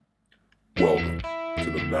Welcome to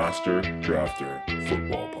the Master Drafter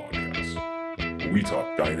Football Podcast, where we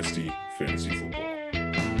talk Dynasty Fantasy Football.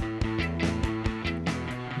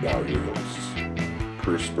 Now your hosts,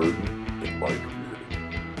 Chris Burton and Mike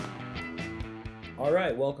Reardon. All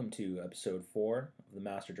right, welcome to episode 4 of the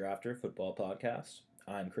Master Drafter Football Podcast.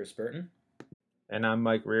 I'm Chris Burton. And I'm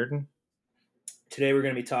Mike Reardon. Today we're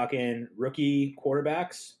going to be talking rookie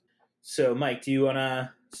quarterbacks. So, Mike, do you want to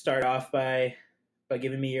start off by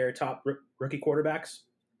giving me your top rookie quarterbacks?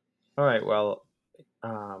 All right, well,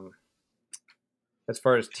 as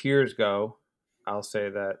far as tiers go, I'll say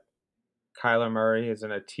that Kyler Murray is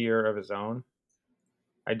in a tier of his own.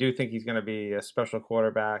 I do think he's going to be a special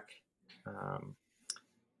quarterback.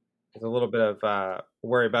 There's a little bit of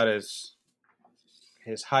worry about his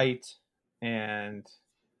height and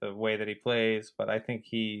the way that he plays, but I think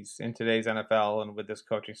he's in today's NFL and with this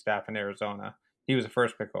coaching staff in Arizona. He was a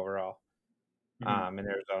first pick overall in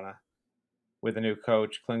Arizona with a new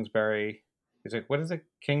coach, Kingsbury. What is it?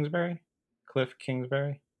 Kingsbury? Cliff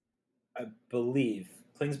Kingsbury? I believe.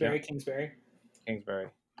 Kingsbury, Yeah. Kingsbury,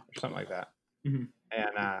 or something like that. Mhm.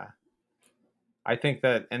 And I think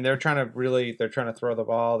that, and they're trying to throw the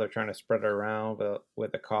ball. They're trying to spread it around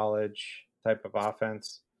with a college type of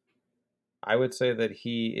offense. I would say that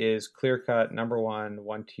he is clear-cut number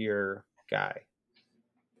one tier guy.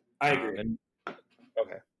 I agree.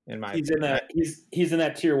 In my he's opinion. in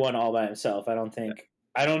that tier 1 all by himself. I don't think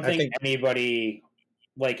anybody,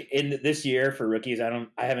 like, in this year for rookies, I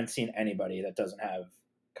haven't seen anybody that doesn't have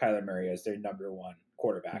Kyler Murray as their number 1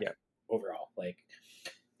 quarterback overall. Like,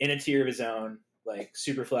 in a tier of his own, like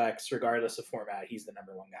super flex, regardless of format, he's the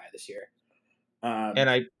number 1 guy this year. And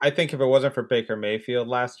I think if it wasn't for Baker Mayfield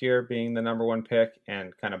last year being the number 1 pick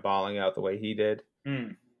and kind of balling out the way he did,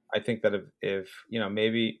 I think that if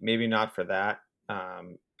maybe not for that,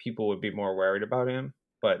 people would be more worried about him.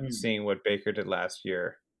 But seeing what Baker did last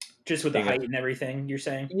year, just with the height and everything, you're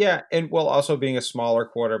saying? Yeah, and also being a smaller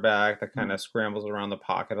quarterback that kind of scrambles around the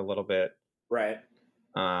pocket a little bit, right?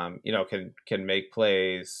 Can make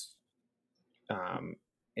plays,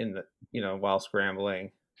 in the while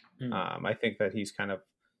scrambling. I think that he's kind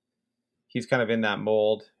of in that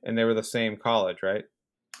mold, and they were the same college, right?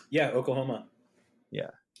 Yeah, Oklahoma. Yeah,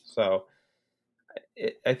 so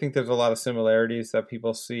I think there's a lot of similarities that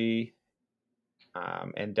people see,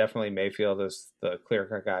 and definitely Mayfield is the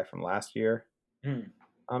clear-cut guy from last year.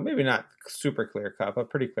 Maybe not super clear-cut, but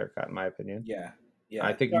pretty clear-cut in my opinion. Yeah.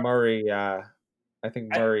 I think Murray.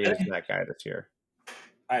 Murray is that guy this year.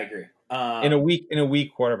 I agree. In a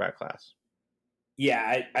weak quarterback class.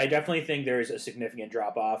 Yeah, I definitely think there's a significant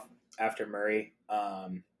drop off after Murray,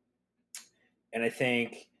 and I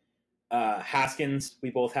think Haskins we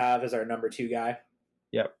both have as our number 2 guy.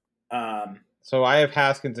 Yep. So I have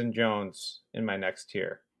Haskins and Jones in my next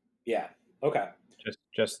tier. Yeah. Okay.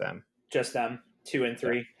 Just them. Just them. 2 and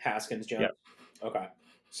 3. Yeah. Haskins, Jones. Yep. Okay.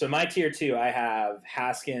 So my tier 2, I have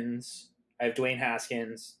Haskins. I have Dwayne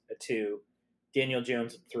Haskins at 2, Daniel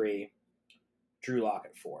Jones at 3, Drew Lock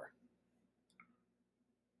at 4.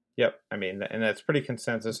 Yep. I mean, and that's pretty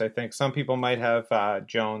consensus. I think some people might have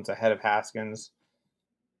Jones ahead of Haskins,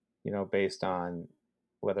 based on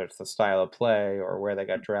whether it's the style of play or where they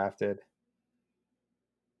got drafted.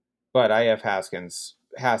 But I have Haskins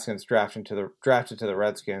drafted to the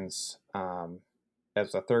Redskins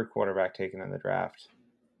as the 3rd quarterback taken in the draft.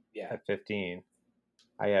 Yeah. At 15.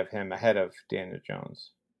 I have him ahead of Daniel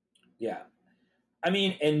Jones. Yeah. I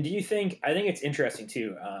mean, and I think it's interesting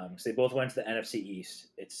too, because they both went to the NFC East.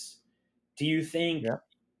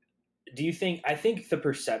 I think the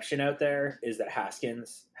perception out there is that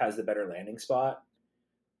Haskins has the better landing spot,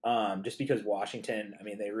 just because Washington, I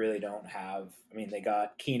mean, they really don't have, I mean, they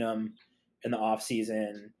got Keenum in the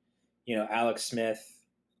offseason, Alex Smith,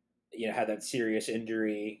 had that serious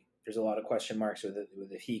injury. There's a lot of question marks with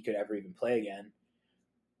if he could ever even play again.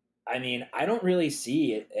 I mean, I don't really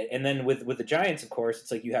see it. And then with the Giants, of course,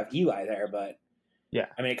 it's like you have Eli there, but yeah,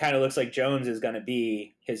 I mean, it kind of looks like Jones is going to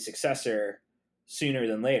be his successor sooner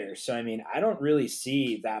than later. So, I mean, I don't really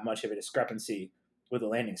see that much of a discrepancy with the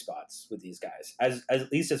landing spots with these guys, as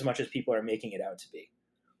at least as much as people are making it out to be.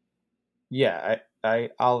 Yeah,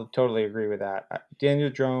 I'll totally agree with that.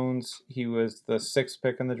 Daniel Jones, he was the 6th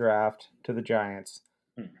pick in the draft to the Giants.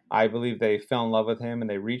 I believe they fell in love with him and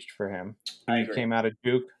they reached for him. He came out of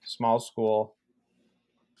Duke, small school.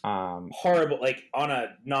 Horrible, like on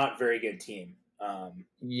a not very good team.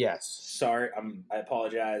 Yes. Sorry, I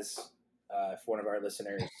apologize if one of our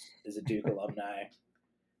listeners is a Duke alumni.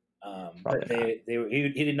 But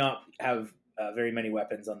he did not have very many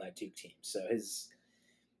weapons on that Duke team. So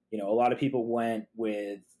a lot of people went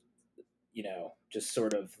with, just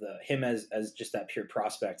sort of him as just that pure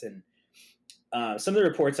prospect. And some of the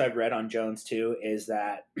reports I've read on Jones too is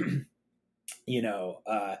that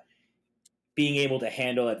being able to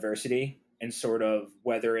handle adversity and sort of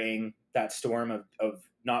weathering that storm of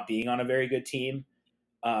not being on a very good team,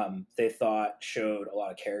 they thought showed a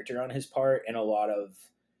lot of character on his part and a lot of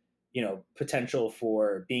potential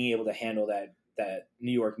for being able to handle that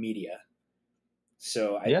New York media.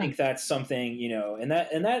 So I think that's something, and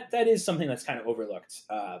that is something that's kind of overlooked.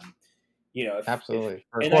 Absolutely,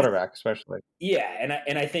 for a quarterback, especially. Yeah,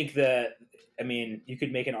 and I think you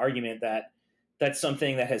could make an argument that that's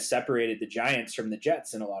something that has separated the Giants from the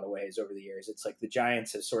Jets in a lot of ways over the years. It's like the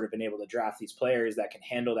Giants have sort of been able to draft these players that can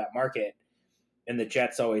handle that market, and the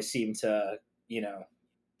Jets always seem to,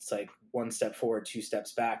 it's like one step forward, two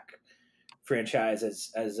steps back franchise,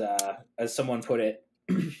 as someone put it.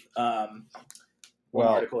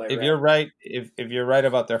 Well, if you're right, if you're right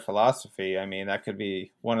about their philosophy, I mean, that could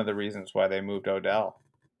be one of the reasons why they moved Odell.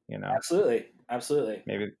 Absolutely.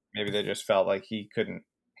 Maybe they just felt like he couldn't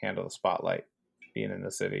handle the spotlight being in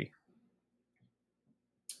the city.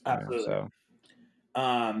 Absolutely.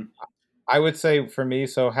 I would say for me,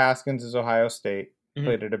 so Haskins is Ohio State,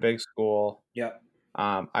 played at a big school. Yep.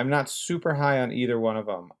 I'm not super high on either one of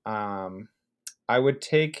them. I would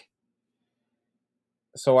take.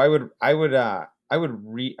 So I would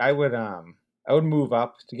move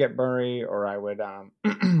up to get Murray, or I would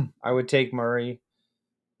I would take Murray,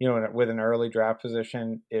 with an early draft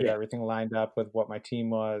position if everything lined up with what my team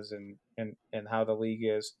was and how the league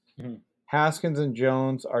is. Mm-hmm. Haskins and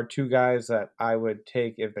Jones are two guys that I would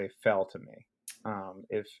take if they fell to me.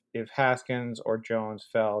 If Haskins or Jones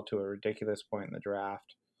fell to a ridiculous point in the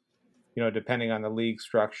draft, depending on the league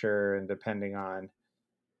structure and depending on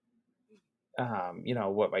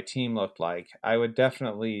what my team looked like, I would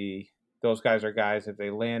definitely, those guys are guys, if they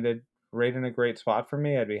landed right in a great spot for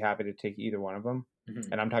me, I'd be happy to take either one of them.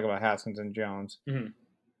 Mm-hmm. And I'm talking about Haskins and Jones.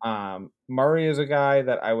 Mm-hmm. Murray is a guy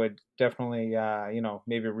that I would definitely,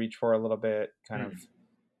 maybe reach for a little bit, kind of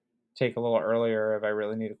take a little earlier if I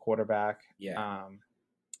really need a quarterback. Yeah.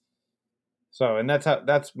 So, and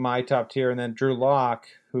that's my top tier. And then Drew Lock,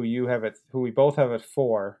 who we both have at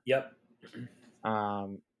 4. Yep.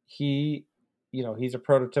 He's a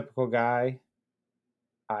prototypical guy.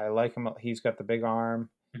 I like him. He's got the big arm.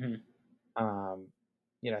 Mm-hmm.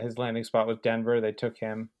 His landing spot was Denver. They took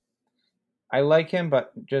him. I like him,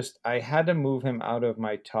 but just I had to move him out of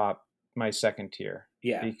my second tier.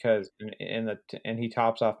 Yeah. Because and he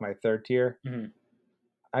tops off my third tier. Mm-hmm.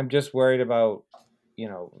 I'm just worried about,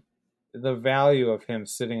 the value of him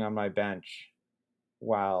sitting on my bench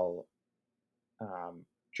while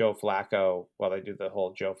Joe Flacco, while they do the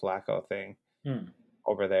whole Joe Flacco thing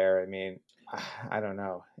over there. I mean, I don't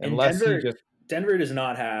know. Unless Denver does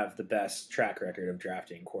not have the best track record of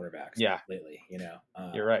drafting quarterbacks lately.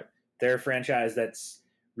 You're right. They're a franchise that's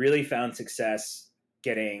really found success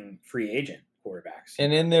getting free agent quarterbacks.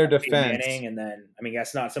 And in their defense, Manning, and then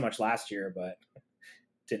that's not so much last year, but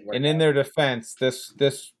didn't work. And in their defense, this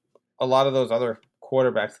a lot of those other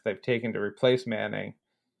quarterbacks that they've taken to replace Manning,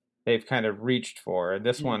 they've kind of reached for.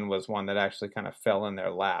 This one was one that actually kind of fell in their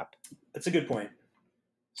lap. That's a good point.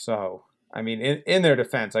 So, I mean, in their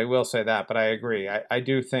defense, I will say that, but I agree. I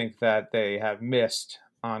do think that they have missed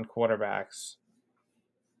on quarterbacks,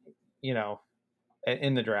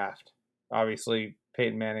 in the draft. Obviously,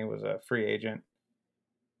 Peyton Manning was a free agent.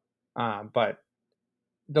 But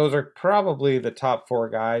those are probably the top 4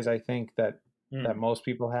 guys, I think, that most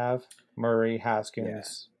people have. Murray,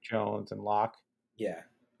 Haskins, Jones, and Locke. Yeah.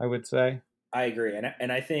 I would say. I agree.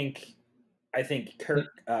 And I think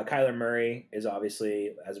Kyler Murray is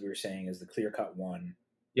obviously, as we were saying, is the clear-cut one.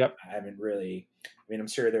 Yep. I'm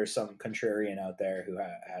sure there's some contrarian out there who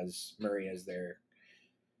has Murray as their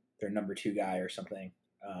number 2 guy or something.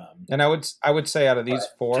 And I would say out of these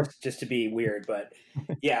 4, just to be weird, but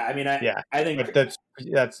I think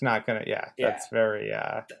that's not gonna. That's very.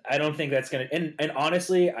 I don't think that's gonna. And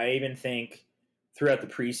honestly, I even think throughout the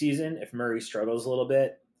preseason, if Murray struggles a little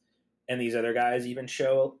bit, and these other guys even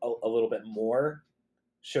show a little bit more,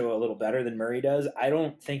 show a little better than Murray does, I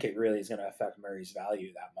don't think it really is going to affect Murray's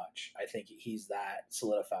value that much. I think he's that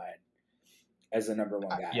solidified as the number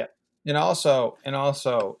 1 guy. Yeah. And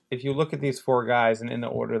also, if you look at these 4 guys and in the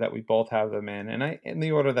order that we both have them in, in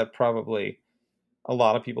the order that probably a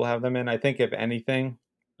lot of people have them in, I think if anything,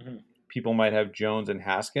 people might have Jones and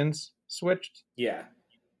Haskins switched. Yeah.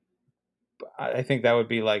 I think that would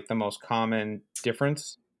be like the most common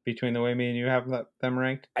difference between the way me and you have them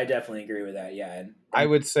ranked. I definitely agree with that. Yeah. And I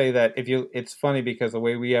would say that it's funny because the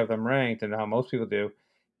way we have them ranked and how most people do,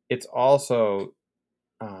 it's also,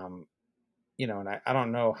 and I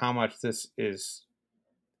don't know how much this is.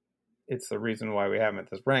 It's the reason why we have him at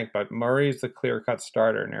this rank, but Murray's the clear-cut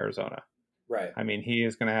starter in Arizona. Right. I mean, he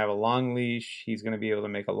is going to have a long leash. He's going to be able to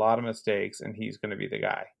make a lot of mistakes, and he's going to be the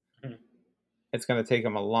guy. Mhm. It's going to take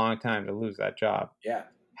him a long time to lose that job. Yeah.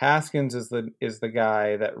 Haskins is the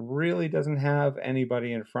guy that really doesn't have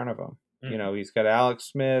anybody in front of him. He's got Alex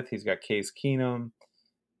Smith, he's got Case Keenum,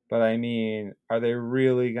 but I mean, are they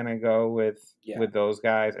really going to go with those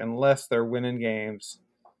guys unless they're winning games?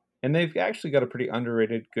 And they've actually got a pretty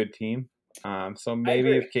underrated good team. So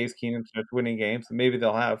maybe if Case Keenum starts winning games, maybe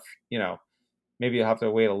they'll have, maybe you'll have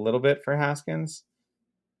to wait a little bit for Haskins.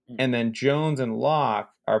 And then Jones and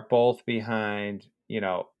Locke are both behind,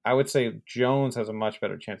 I would say Jones has a much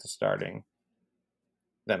better chance of starting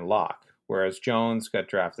than Locke. Whereas Jones got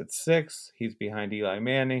drafted 6th. He's behind Eli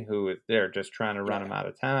Manning, who they're just trying to run him out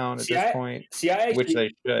of town at this point, which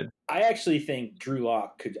they should. I actually think Drew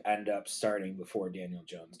Lock could end up starting before Daniel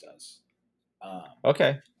Jones does.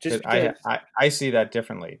 Okay. Just because I see that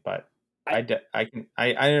differently, but I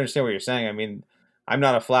understand what you're saying. I mean, I'm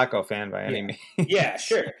not a Flacco fan by any means. Yeah,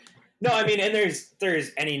 sure. No, I mean, and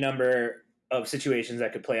there's any number of situations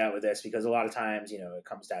that could play out with this, because a lot of times, it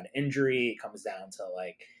comes down to injury. It comes down to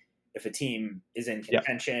like if a team is in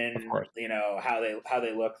contention, how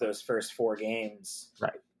they look those first 4 games,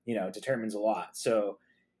 right? Determines a lot. So,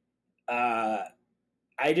 I'm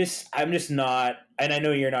just not, and I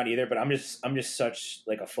know you're not either, but I'm just such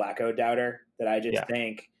like a Flacco doubter that I just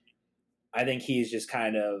think he's just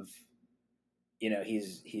kind of,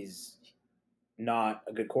 he's not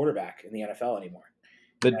a good quarterback in the NFL anymore.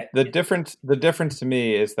 The difference to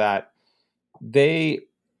me is that they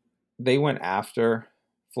went after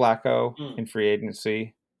Flacco in free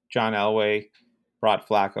agency. John Elway brought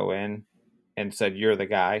Flacco in and said, "You're the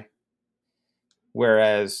guy."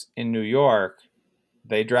 Whereas in New York,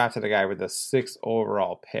 they drafted a guy with the 6th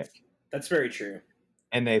overall pick. That's very true.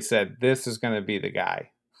 And they said, "This is going to be the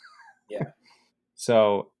guy." Yeah.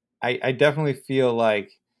 So I definitely feel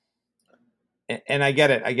like, and I get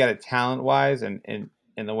it talent wise and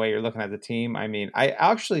the way you're looking at the team. I mean, I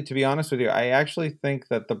actually, to be honest with you, I actually think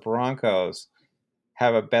that the Broncos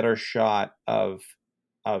have a better shot of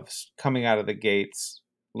coming out of the gates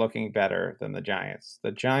looking better than the Giants.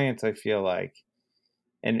 The Giants, I feel like,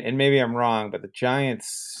 and maybe I'm wrong, but the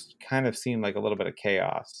Giants kind of seem like a little bit of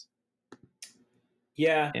chaos.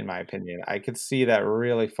 Yeah. In my opinion, I could see that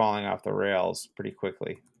really falling off the rails pretty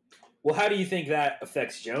quickly. Well, how do you think that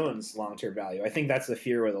affects Jones' long-term value? I think that's the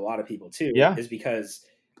fear with a lot of people too. Yeah. Is because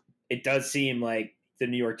it does seem like the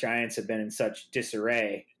New York Giants have been in such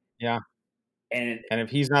disarray. Yeah. And if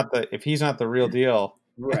he's not the real deal,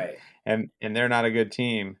 right? and they're not a good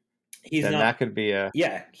team, then that could be a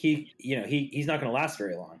he's not going to last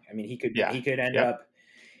very long. I mean, he could end up.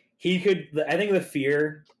 I think the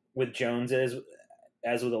fear with Jones is,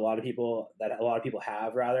 as with a lot of people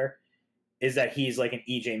have rather, is that he's like an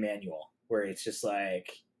EJ Manuel, where it's just like,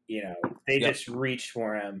 they just reached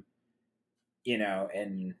for him,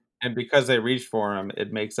 and because they reached for him,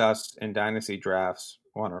 it makes us in dynasty drafts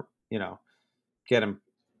want to, get him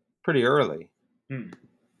pretty early.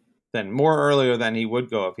 Then more earlier than he would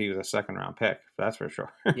go if he was a 2nd round pick. That's for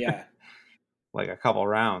sure. Yeah. Like a couple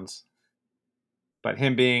rounds. But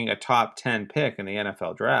him being a top 10 pick in the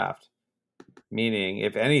NFL draft, meaning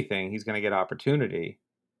if anything, he's going to get opportunity.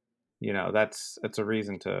 That's a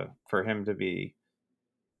reason for him to be,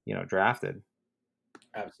 drafted.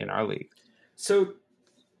 Absolutely. In our league. So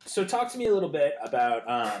talk to me a little bit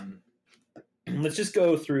about, let's just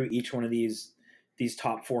go through each one of these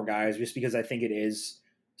top 4 guys, just because I think it is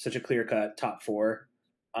such a clear-cut top 4.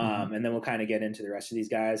 And then we'll kind of get into the rest of these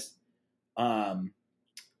guys.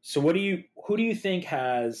 So who do you think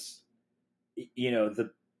has, the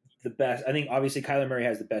best? I think obviously Kyler Murray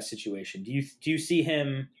has the best situation. Do you see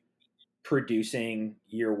him producing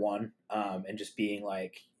year 1, and just being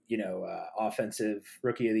like, offensive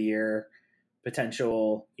rookie of the year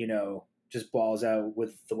potential, just balls out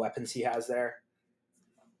with the weapons he has there?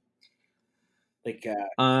 Like,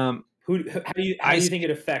 how do you think it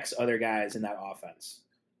affects other guys in that offense?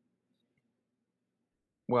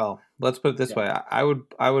 Well, let's put it this way. I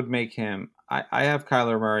would make him. I have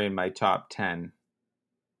Kyler Murray in my top 10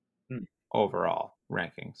 overall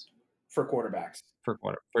rankings for quarterbacks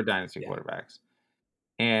for dynasty quarterbacks.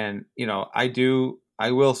 And I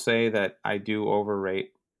will say that I do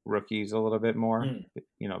overrate rookies a little bit more.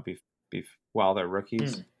 While they're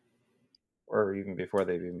rookies. Or even before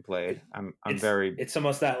they've even played. It's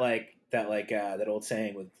almost that old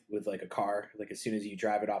saying with like a car, like as soon as you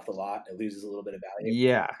drive it off the lot, it loses a little bit of value.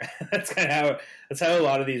 Yeah. That's how a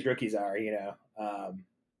lot of these rookies are,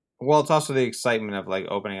 Well, it's also the excitement of like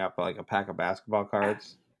opening up like a pack of basketball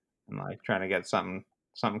cards and like trying to get something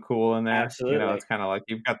cool in there. You know, Absolutely. it's kind of like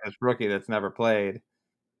you've got this rookie that's never played,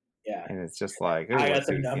 Yeah. and it's just like, oh, I got let's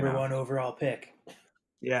the see, you number know, one overall pick.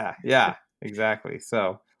 yeah, exactly.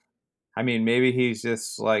 So, I mean, maybe he's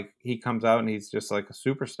just like he comes out and he's just like a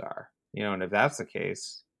superstar, you know. And if that's the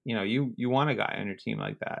case, you know, you want a guy on your team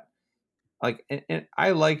like that. Like, and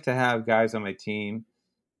I like to have guys on my team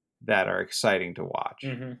that are exciting to watch.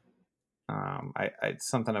 Mm-hmm. I it's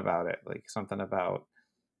something about it, like something about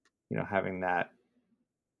having that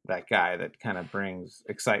guy that kind of brings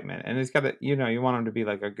excitement, and he's got to you want him to be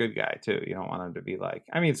like a good guy too. You don't want him to be like,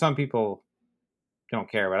 I mean, some people don't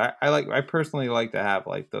care, but I personally like to have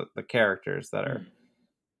like the characters that are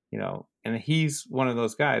Mm. and he's one of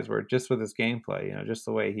those guys where just with his gameplay, just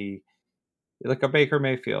the way he like a Baker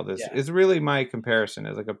Mayfield Yeah. is really my comparison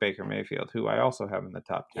is like a Baker Mayfield, who I also have in the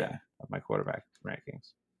top 10 Yeah. of my quarterback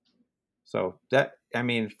rankings. So that, I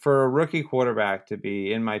mean, for a rookie quarterback to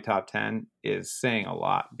be in my top 10 is saying a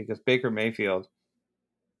lot because Baker Mayfield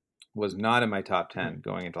was not in my top 10 Mm.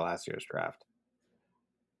 going into last year's draft.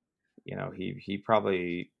 He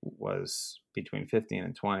probably was between 15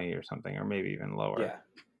 and 20 or something, or maybe even lower. Yeah.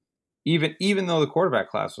 Even though the quarterback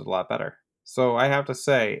class was a lot better. So I have to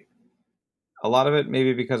say, a lot of it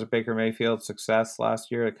maybe because of Baker Mayfield's success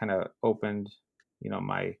last year, it kind of opened,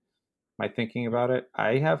 my thinking about it.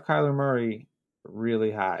 I have Kyler Murray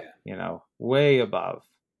really high, way above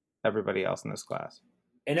everybody else in this class.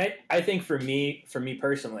 And I think for me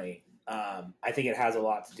personally, I think it has a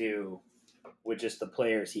lot to do with just the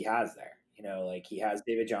players he has there. Like he has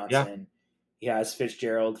David Yeah. Johnson, he has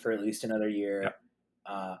Fitzgerald for at least another year. Yep.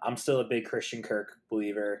 I'm still a big Christian Kirk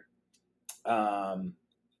believer.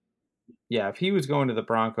 Yeah, if he was going to the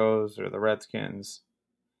Broncos or the Redskins,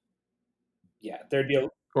 yeah, there'd be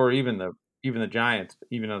or even the Giants,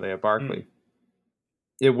 even though they have Barkley, Mm.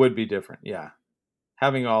 it would be different. Yeah,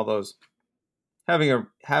 having all those, having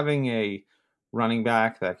a running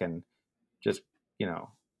back that can just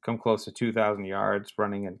come close to 2,000 yards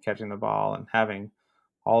running and catching the ball, and having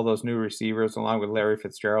all those new receivers along with Larry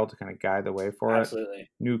Fitzgerald to kind of guide the way for Absolutely. it.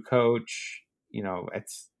 New coach,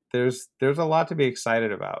 there's a lot to be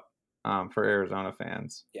excited about for Arizona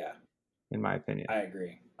fans. Yeah, in my opinion. I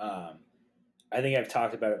agree. I think I've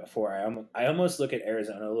talked about it before. I almost look at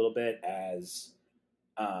Arizona a little bit as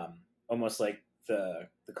almost like the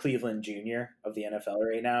Cleveland Junior of the NFL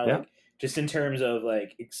right now. Yeah. Like just in terms of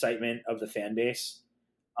like excitement of the fan base.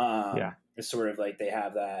 Yeah. It's sort of like they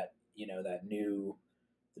have that that new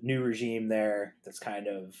regime there that's kind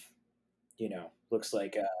of looks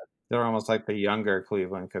like They're almost like the younger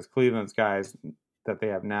Cleveland, because Cleveland's guys that they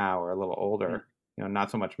have now are a little older. Not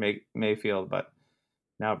so much Mayfield, but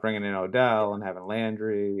now bringing in Odell and having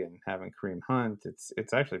Landry and having Kareem Hunt,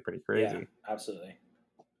 it's actually pretty crazy. Yeah, absolutely.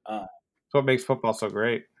 It's what makes football so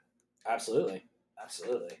great. Absolutely.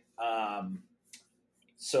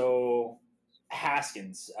 So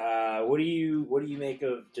Haskins, what do you make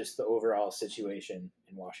of just the overall situation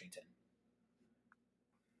in Washington?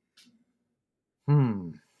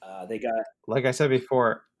 They got, like I said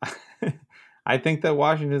before, I think that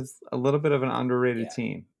Washington's a little bit of an underrated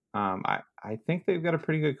team. I think they've got a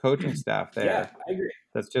pretty good coaching staff there. Yeah, I agree.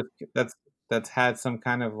 That's had some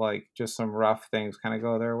kind of like just some rough things kind of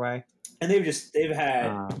go their way. And they've had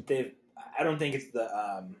I don't think it's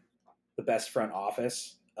the best front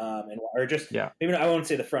office, or just maybe I won't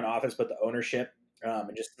say the front office, but the ownership,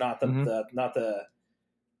 and just not the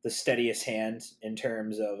steadiest hand in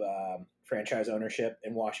terms of franchise ownership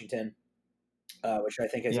in Washington, which I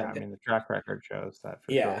think is I mean the track record shows that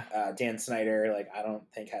for sure. Dan Snyder, like I don't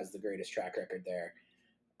think has the greatest track record there.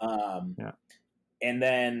 And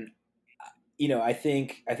then I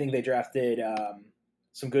think they drafted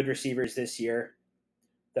some good receivers this year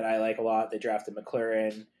that I like a lot. They drafted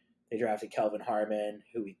McLaurin. They drafted Kelvin Harmon,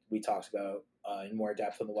 who we talked about in more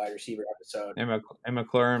depth on the wide receiver episode. And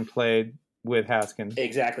McLaurin played with Haskins.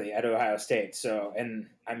 Exactly, at Ohio State. So, and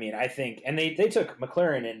I mean, I think, and they took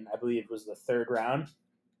McLaurin in, I believe, was the third round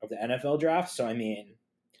of the NFL draft. So, I mean,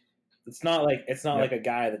 it's not like a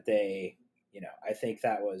guy that they, I think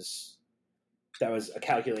that was a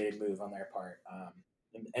calculated move on their part.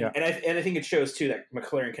 And I think it shows too that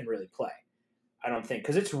McLaurin can really play. I don't think,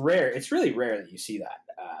 because it's rare. It's really rare that you see that.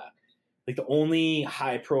 Like the only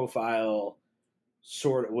high profile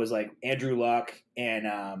sort of was like Andrew Luck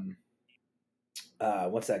and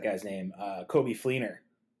what's that guy's name? Kobe Fleener,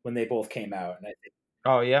 when they both came out, and I think.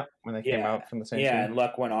 Oh yeah, when they came out from the same team. Yeah, and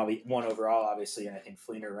Luck won overall, obviously, and I think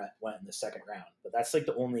Fleener went in the second round. But that's like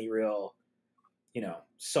the only real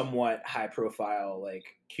somewhat high profile, like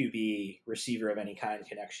QB receiver of any kind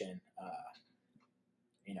connection.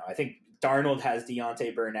 I think Darnold has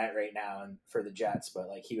Deontay Burnett right now and for the Jets, but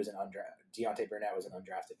like Deontay Burnett was an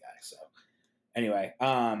undrafted guy. So anyway,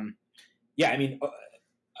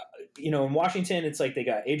 in Washington, it's like they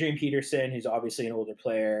got Adrian Peterson, who's obviously an older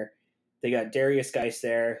player. They got Darius Geis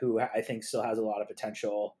there, who I think still has a lot of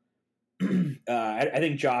potential. I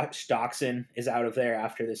think Josh Doxson is out of there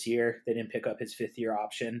after this year. They didn't pick up his 5th-year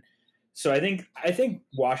option. So I think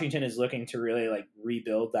Washington is looking to really like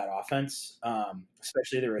rebuild that offense,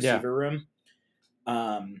 especially the receiver room.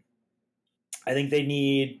 I think they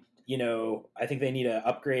need to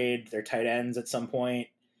upgrade their tight ends at some point.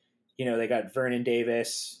 They got Vernon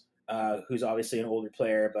Davis, who's obviously an older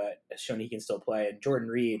player, but has shown he can still play, and Jordan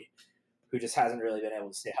Reed, who just hasn't really been able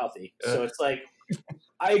to stay healthy. So it's like,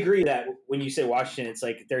 I agree that when you say Washington, it's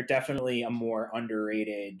like they're definitely a more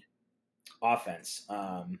underrated offense.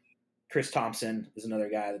 Chris Thompson is another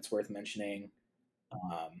guy that's worth mentioning.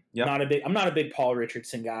 I'm not a big Paul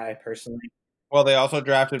Richardson guy personally. Well, they also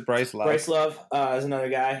drafted Bryce Love. Bryce Love is another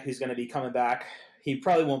guy who's going to be coming back. He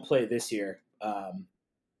probably won't play this year.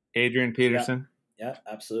 Adrian Peterson. Yeah,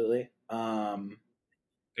 absolutely. They got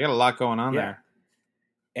a lot going on there.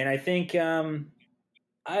 And I think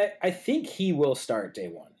I think he will start day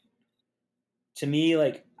one. To me,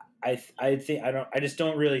 like I just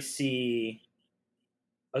don't really see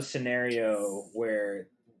a scenario where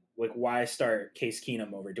like why start Case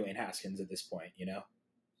Keenum over Dwayne Haskins at this point,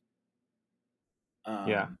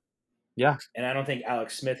 Yeah. And I don't think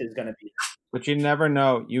Alex Smith is going to be. But you never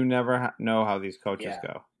know. You never know how these coaches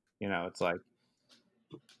go. It's like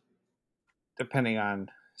depending on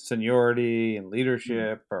seniority and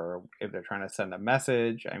leadership, or if they're trying to send a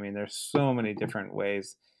message. I mean, there's so many different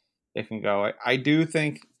ways it can go. I do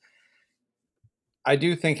think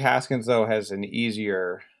Haskins though has a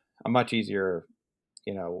much easier,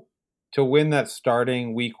 to win that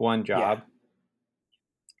starting week 1 job. Yeah.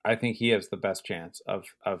 I think he has the best chance of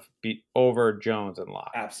beat over Jones and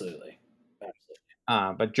Locke. Absolutely.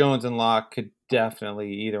 But Jones and Locke could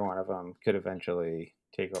definitely, either one of them could eventually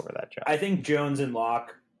take over that job. I think Jones and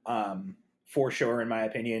Locke, for sure, in my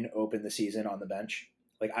opinion, open the season on the bench.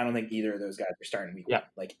 Like, I don't think either of those guys are starting week 1.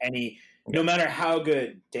 Like no matter how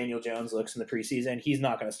good Daniel Jones looks in the preseason, he's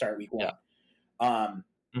not going to start week 1.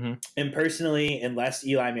 And personally, unless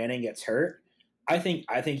Eli Manning gets hurt, I think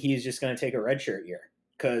he's just going to take a redshirt year.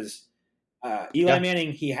 Because Eli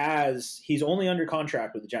Manning, he's only under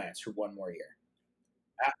contract with the Giants for 1 more year.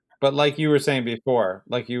 But like you were saying before,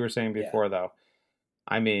 though,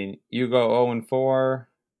 I mean, you go 0-4,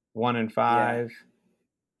 1-5. Yeah.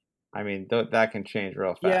 I mean, that can change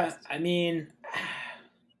real fast. Yeah, I mean,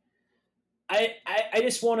 I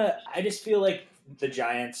just feel like the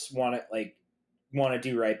Giants want to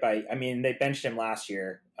do right by. I mean, they benched him last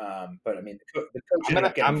year, but I mean, the coach ended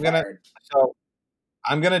up getting fired. So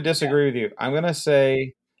I'm gonna disagree with you. I'm gonna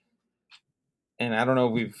say, and I don't know,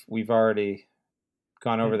 we've already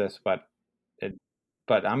gone over this, but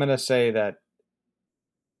I'm gonna say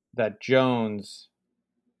that Jones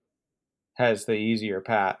has the easier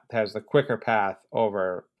path, has the quicker path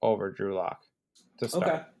over Drew Lock to start.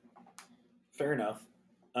 Okay, fair enough.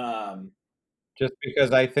 Just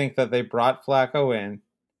because I think that they brought Flacco in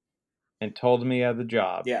and told him he had the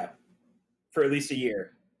job. Yeah, for at least a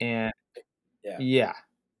year. And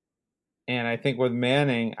and I think with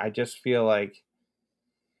Manning, I just feel like,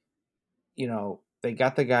 they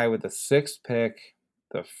got the guy with the 6th pick.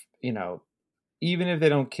 Even if they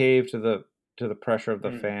don't cave to the pressure of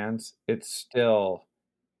the fans, it's still,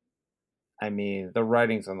 I mean, the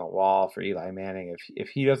writing's on the wall for Eli Manning. If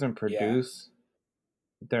he doesn't produce,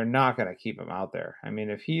 they're not going to keep him out there. I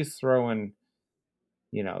mean, if he's throwing,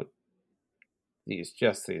 these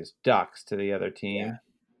ducks to the other team,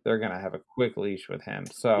 they're going to have a quick leash with him.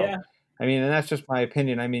 So, I mean, and that's just my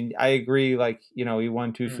opinion. I mean, I agree. Like, he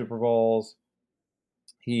won 2 Super Bowls.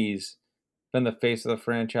 He's been the face of the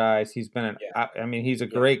franchise. He's been I mean, he's a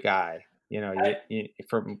great guy.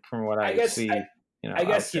 From what I see. I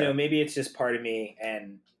guess maybe it's just part of me,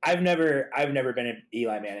 and I've never been an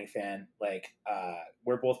Eli Manning fan. Like,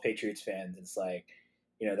 we're both Patriots fans. It's like,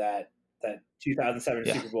 that 2007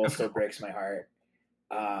 Super Bowl still breaks my heart.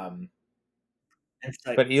 It's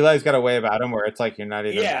like, but Eli's got a way about him where it's like you're not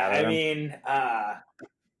even. I mean,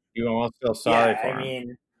 you almost feel sorry for him. I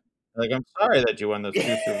mean, like, I'm sorry that you won those 2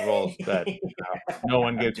 Super Bowls that no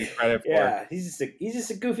one gives you credit for. Yeah, he's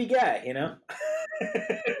just a goofy guy,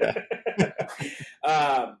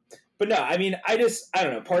 But no, I mean, I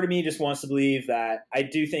don't know. Part of me just wants to believe that. I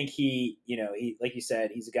do think he, like you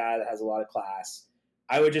said, he's a guy that has a lot of class.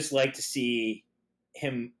 I would just like to see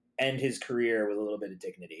him end his career with a little bit of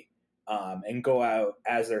dignity, and go out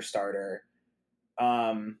as their starter.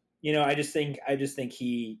 I just think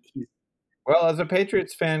he's. Well, as a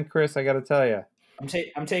Patriots fan, Chris, I got to tell you,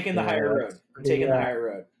 I'm taking the higher road. I'm taking the higher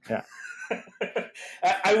road. Yeah.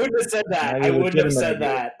 I wouldn't have said that. Now I you wouldn't have said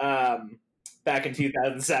legitimately that back in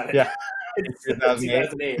 2007. Yeah.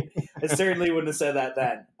 2008. I certainly wouldn't have said that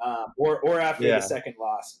then, or after the second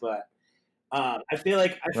loss. But I feel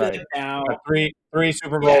like now three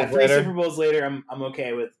Super Bowls three later. Super Bowls later, I'm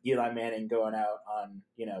okay with Eli Manning going out on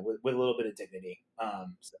with a little bit of dignity.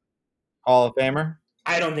 So. Hall of Famer?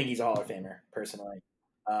 I don't think he's a Hall of Famer personally.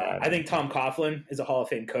 I think Tom Coughlin is a Hall of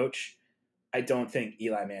Fame coach. I don't think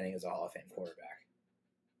Eli Manning is a Hall of Fame quarterback.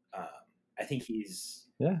 I think he's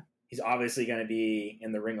obviously going to be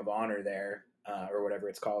in the Ring of Honor there, or whatever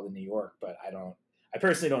it's called in New York. But I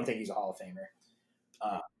personally don't think he's a Hall of Famer.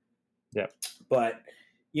 But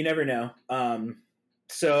you never know.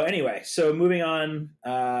 So anyway, moving on.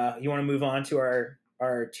 You want to move on to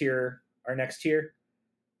our tier, our next tier,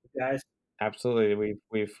 guys? Absolutely.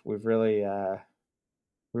 We've really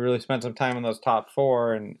we really spent some time on those top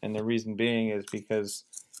four, and the reason being is because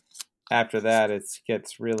after that it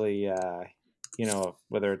gets really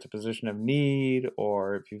whether it's a position of need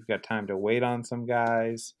or if you've got time to wait on some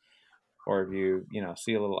guys or if you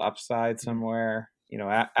see a little upside somewhere,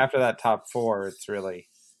 after that top four, it's really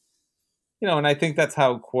and I think that's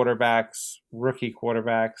how rookie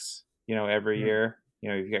quarterbacks every year,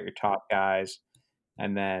 you've got your top guys,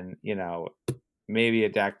 and then maybe a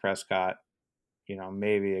Dak Prescott,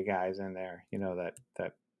 maybe a guy's in there,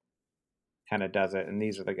 that kind of does it. And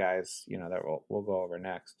these are the guys, that we'll go over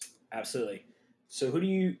next. Absolutely. So who do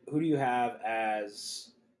you have as?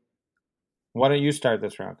 Why don't you start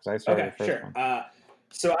this round? Because I started the first one.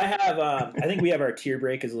 So I have. I think we have our tier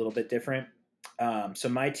break is a little bit different. So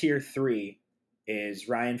my tier 3 is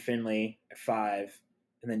Ryan Finley at 5,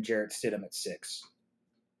 and then Jarrett Stidham at 6.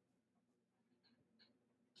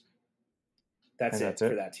 That's it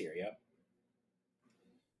for that tier. Yep.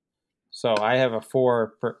 So I have a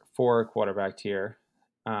four quarterback tier,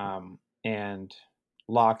 and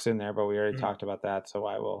Locke's in there, but we already talked about that, so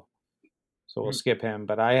we'll skip him.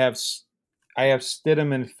 But I have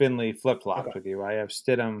Stidham and Finley flip flopped with you. I have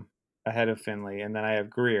Stidham ahead of Finley, and then I have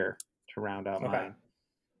Greer to round out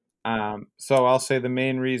mine. So I'll say the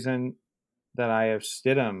main reason that I have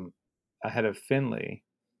Stidham ahead of Finley.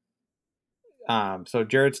 So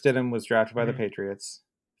Jarrett Stidham was drafted by the Patriots.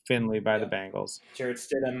 Finley by the Bengals. Jarrett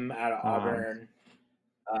Stidham out of Auburn.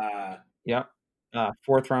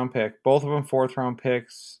 Fourth round pick. Both of them fourth round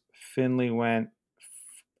picks. Finley went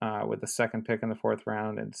with the second pick in the fourth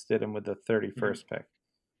round, and Stidham with the 31st pick.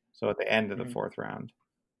 So at the end of the fourth round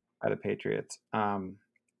by the Patriots.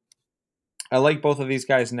 I like both of these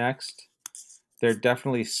guys next. They're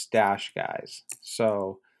definitely stash guys.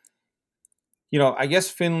 So I guess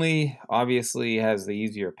Finley obviously has the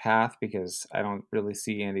easier path because I don't really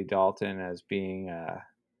see Andy Dalton as being,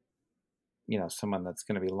 someone that's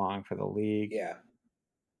going to be long for the league. Yeah.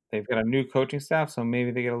 They've got a new coaching staff, so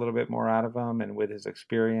maybe they get a little bit more out of him. And with his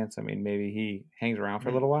experience, I mean, maybe he hangs around for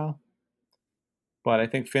a little while. But I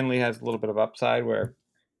think Finley has a little bit of upside where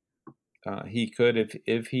he could,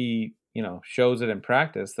 if he, shows it in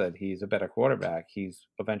practice that he's a better quarterback, he's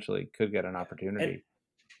eventually could get an opportunity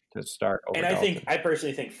to start over. And I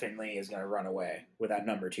personally think Finley is going to run away with that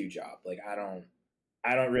number 2 job. Like I don't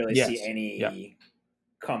really see any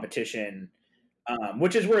competition,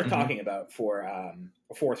 which is worth talking about for a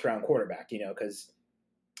fourth round quarterback. Because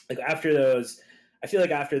like after those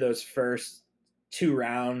first 2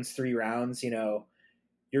 rounds, 3 rounds, you're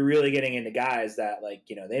really getting into guys that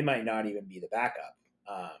they might not even be the backup.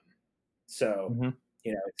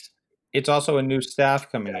 It's also a new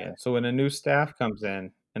staff coming in. So when a new staff comes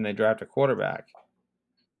in and they draft a quarterback,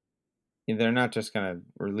 they're not just going to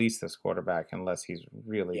release this quarterback unless he's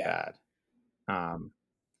really bad.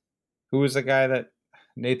 Who was the guy that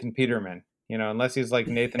Nathan Peterman? Unless he's like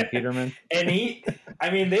Nathan Peterman. And they gave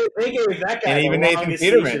that guy the longest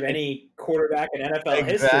leash of any quarterback in NFL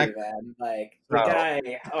history, man. Like the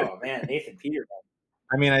guy, oh man, Nathan Peterman.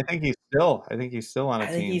 I mean, I think he's still on a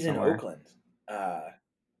team. I think he's somewhere. in Oakland.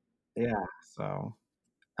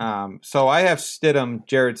 So I have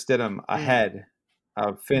Jarrett Stidham ahead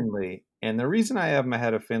of Finley, and the reason I have him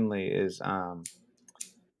ahead of Finley is I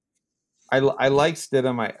like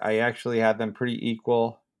Stidham. I actually had them pretty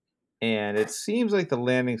equal, and it seems like the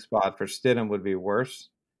landing spot for Stidham would be worse,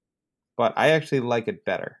 but I actually like it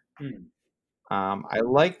better. I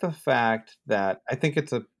like the fact that I think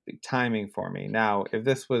it's a big timing for me. Now, if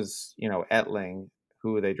this was, Etling,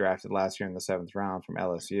 who they drafted last year in the 7th round from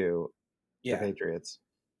LSU, the Patriots.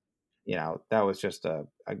 That was just a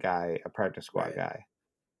guy, a practice squad guy.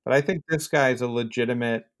 But I think this guy's a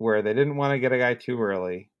legitimate where they didn't want to get a guy too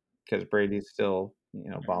early because Brady's still,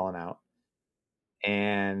 balling out.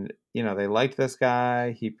 And, they liked this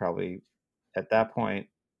guy. He probably, at that point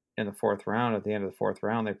in the fourth round, at the end of the fourth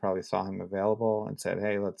round, they probably saw him available and said,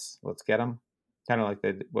 hey, let's get him. Kind of like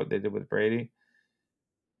what they did with Brady.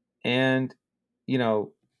 And,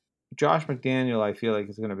 Josh McDaniel, I feel like,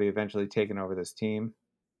 is going to be eventually taking over this team.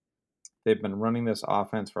 They've been running this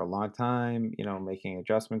offense for a long time, making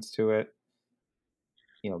adjustments to it,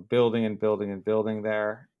 building and building and building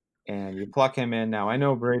there. And you pluck him in. Now, I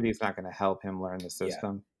know Brady's not going to help him learn the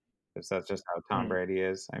system because that's just how Tom Brady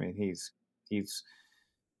is. I mean,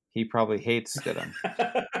 he probably hates Stidham.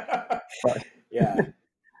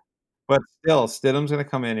 But still, Stidham's going to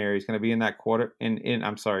come in here. He's going to be in that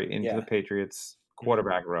into the Patriots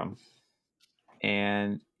quarterback room.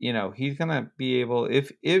 And, he's going to be able,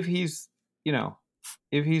 if he's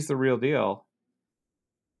the real deal,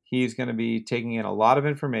 he's going to be taking in a lot of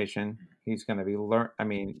information. He's going to be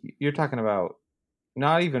you're talking about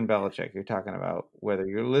not even Belichick. You're talking about whether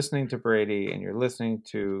you're listening to Brady and you're listening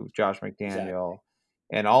to Josh McDaniel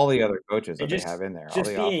and all the other coaches that they have in there.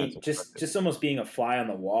 Just almost being a fly on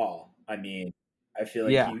the wall. I mean, I feel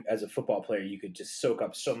like you, as a football player, you could just soak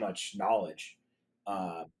up so much knowledge.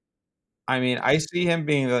 I see him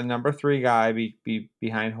being the number 3 guy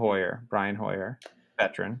behind Brian Hoyer,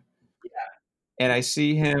 veteran. Yeah. And I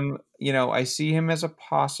see him, as a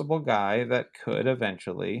possible guy that could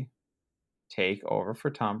eventually take over for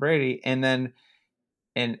Tom Brady. And then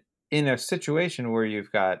in a situation where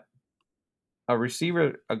you've got a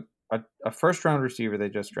receiver, a first-round receiver they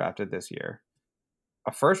just drafted this year,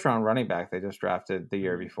 a first-round running back they just drafted the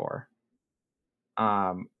year before,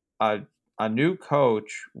 a new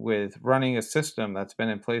coach with running a system that's been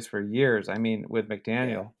in place for years, with McDaniel.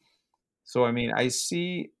 Yeah. So, I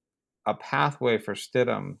see a pathway for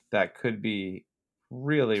Stidham that could be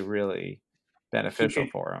really, really beneficial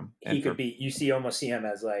for him. Almost see him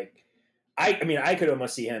as like, I could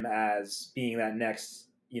almost see him as being that next,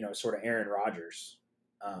 sort of Aaron Rodgers.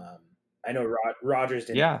 I know Rodgers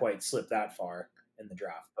didn't quite slip that far in the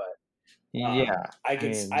draft, but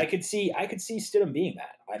I could see Stidham being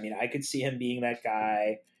that. I could see him being that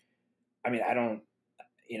guy. I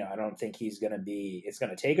don't think he's going to be. It's going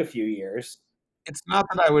to take a few years. It's not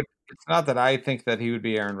that I think that he would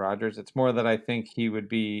be Aaron Rodgers. It's more that I think he would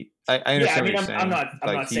be. I understand what you're saying. I'm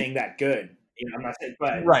not saying that good. I'm not saying,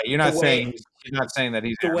 but right. You're not saying that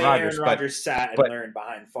he's the way Rodgers, Aaron Rodgers sat and learned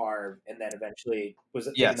behind Favre, and then eventually was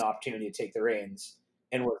given the opportunity to take the reins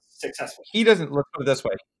and was successful. He doesn't. Let's put it this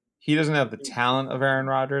way: he doesn't have the talent of Aaron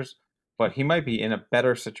Rodgers, but he might be in a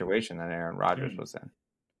better situation than Aaron Rodgers was in.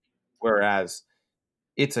 Whereas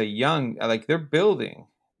it's a young, they're building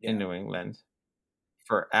in New England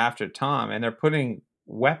for after Tom, and they're putting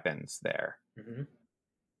weapons there. Mm-hmm.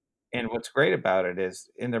 And what's great about it is,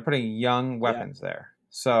 and they're putting young weapons there.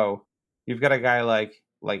 So you've got a guy like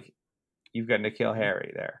you've got N'Keal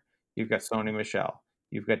Harry there. You've got Sony Michel.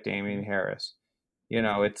 You've got Damian Harris.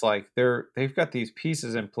 It's like they've got these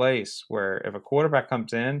pieces in place where if a quarterback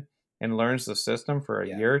comes in and learns the system for a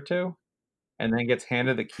year or two, and then gets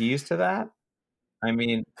handed the keys to that, and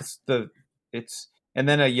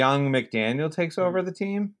then a young McDaniel takes over the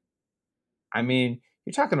team.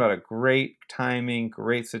 You're talking about a great timing,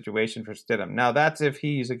 great situation for Stidham. Now, that's if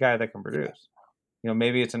he's a guy that can produce.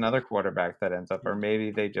 Maybe it's another quarterback that ends up, or maybe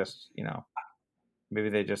they just,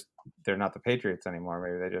 they're not the Patriots anymore.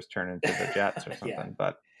 Maybe they just turn into the Jets or something.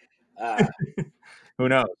 But who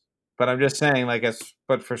knows? But I'm just saying,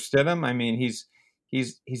 but for Stidham,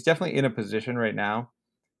 he's definitely in a position right now.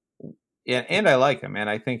 And I like him, and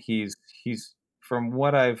I think he's from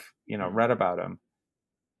what I've read about him.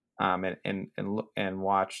 And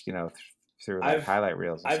watched, through highlight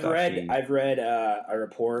reels. And I've read a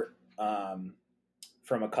report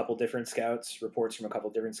from a couple different scouts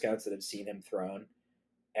that have seen him thrown,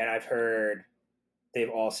 and I've heard they've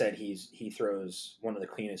all said he throws one of the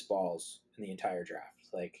cleanest balls in the entire draft,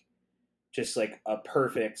 just like a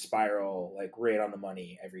perfect spiral, right on the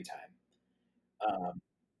money every time.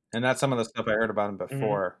 And that's some of the stuff I heard about him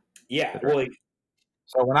before. Yeah,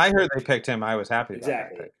 so when I heard they picked him, I was happy about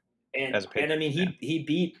that pick. And he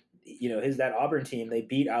beat that Auburn team. They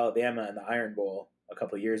beat Alabama in the Iron Bowl a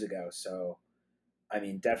couple of years ago. So,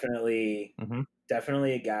 definitely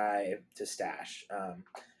a guy to stash.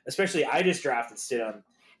 Especially, I just drafted Stidham.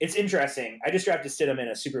 It's interesting. I just drafted Stidham in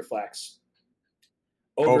a super flex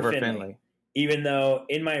over Finley. Even though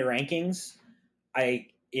in my rankings,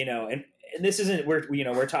 and and this isn't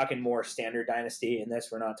we're talking more standard dynasty in this.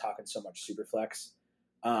 We're not talking so much super flex.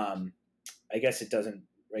 I guess it doesn't.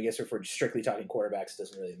 I guess if we're strictly talking quarterbacks, it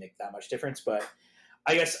doesn't really make that much difference. But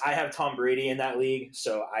I guess I have Tom Brady in that league,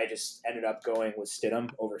 so I just ended up going with Stidham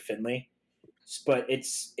over Finley. But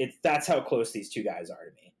it's that's how close these two guys are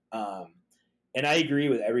to me. And I agree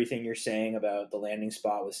with everything you're saying about the landing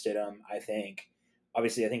spot with Stidham. I think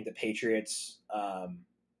the Patriots are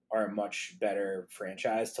a much better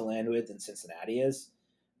franchise to land with than Cincinnati is,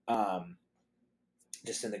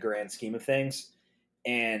 just in the grand scheme of things.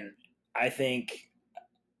 And I think,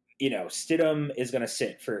 Stidham is going to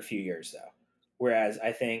sit for a few years though. Whereas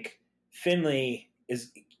I think Finley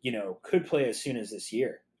is, could play as soon as this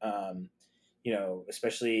year.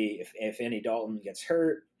 Especially if Andy Dalton gets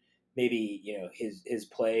hurt, maybe, his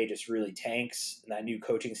play just really tanks, and that new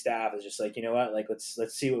coaching staff is just like, you know what, like, let's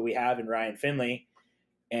see what we have in Ryan Finley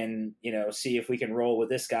and, see if we can roll with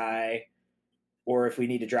this guy or if we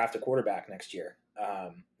need to draft a quarterback next year.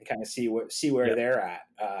 And kind of see where they're at.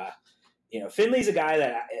 Finley's a guy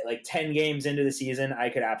that, like, 10 games into the season, I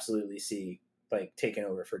could absolutely see, like, taking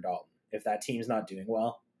over for Dalton if that team's not doing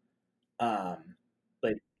well.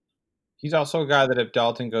 He's also a guy that if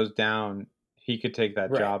Dalton goes down, he could take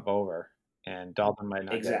that job over, and Dalton might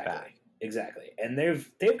not get it back. Exactly. And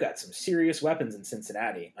they've got some serious weapons in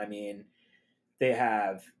Cincinnati. I mean, they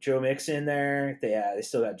have Joe Mixon there. They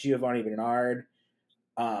still got Giovanni Bernard.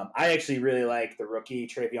 I actually really like the rookie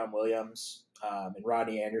Travion Williams and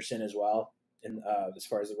Rodney Anderson as well. And as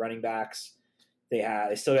far as the running backs, they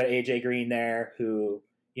still got AJ Green there, who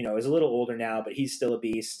is a little older now, but he's still a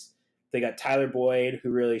beast. They got Tyler Boyd,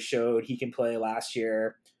 who really showed he can play last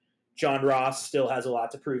year. John Ross still has a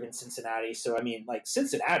lot to prove in Cincinnati. So, I mean, like,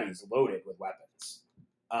 Cincinnati's loaded with weapons.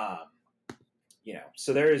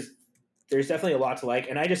 So there's definitely a lot to like.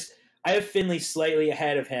 And I have Finley slightly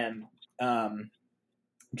ahead of him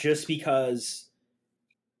just because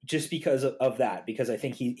of that, because I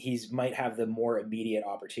think he's might have the more immediate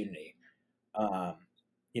opportunity.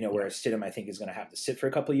 Whereas Stidham, I think, is going to have to sit for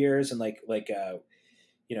a couple of years. And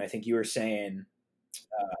I think you were saying.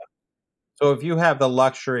 So if you have the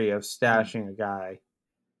luxury of stashing a guy,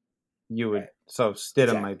 you would. Right. So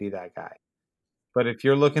Stidham might be that guy. But if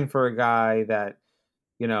you're looking for a guy that,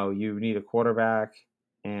 you need a quarterback,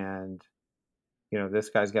 and this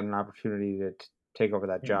guy's got an opportunity to take over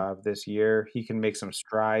that job this year, he can make some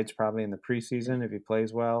strides probably in the preseason if he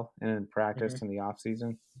plays well, and in practice in the off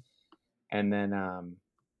season, and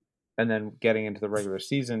then getting into the regular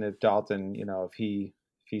season, if Dalton, if he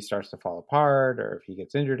starts to fall apart or if he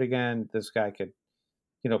gets injured again, this guy could,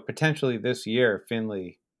 potentially this year,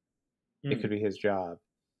 Finley, it could be his job.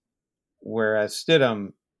 Whereas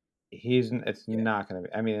Stidham, it's not going to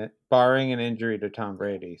be. I mean, barring an injury to Tom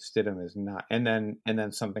Brady, Stidham is not. And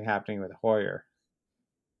then something happening with Hoyer,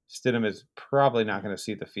 Stidham is probably not going to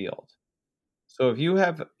see the field. So if you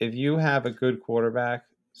have a good quarterback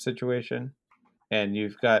situation, and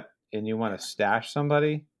you want to stash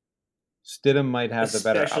somebody, Stidham might have the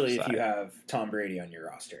better upside. Especially if you have Tom Brady on your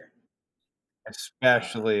roster.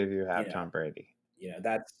 Especially if you have Tom Brady.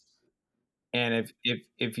 That's. And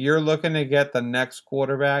if you're looking to get the next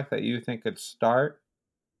quarterback that you think could start,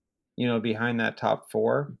 behind that top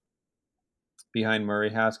four, behind Murray,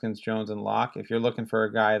 Haskins, Jones, and Locke, if you're looking for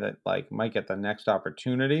a guy that, like, might get the next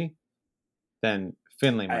opportunity, then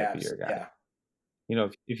Finley might be your guy. Yeah.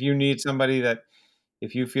 If you need somebody that,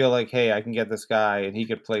 if you feel like, hey, I can get this guy and he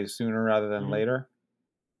could play sooner rather than later,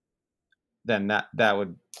 then that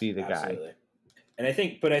would be the guy. And I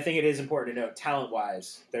think it is important to note,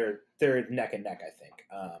 talent-wise, they're neck and neck. I think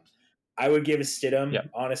I would give Stidham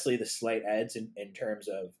honestly the slight edge in terms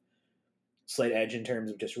of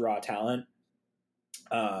just raw talent.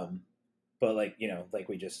 But like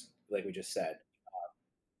we just said.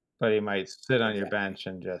 But he might sit on your bench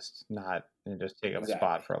and just take up a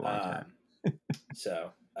spot for a long time.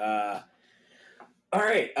 So, all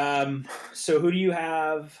right. So who do you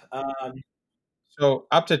have? So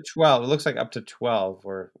up to 12. It looks like up to 12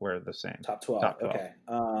 we're the same. Top 12. Okay.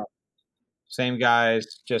 Same guys,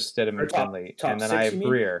 just Stidham and Finley. Top and then 6, I have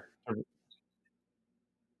Greer.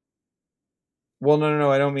 Well,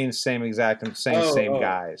 no. I don't mean same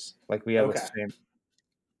guys. Like we have the same.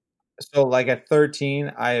 So like at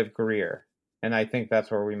 13, I have Greer. And I think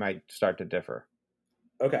that's where we might start to differ.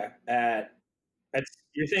 Okay.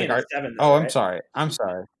 You're saying like 7. Though, right? I'm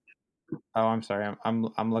sorry. Oh, I'm sorry.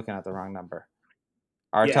 I'm looking at the wrong number.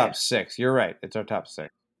 Our top 6. You're right. It's our top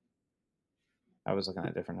 6. I was looking at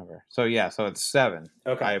a different number. So so it's 7.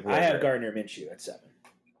 Okay. I have Gardner Minshew at 7.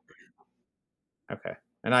 Okay.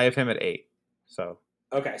 And I have him at 8. So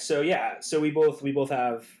okay. So so we both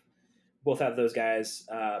have both have those guys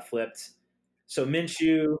flipped. So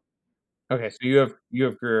Minshew, Okay, so you have I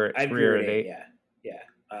have Greer Greer at at 8. 8. Yeah.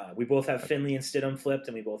 We both have Okay. Finley and Stidham flipped,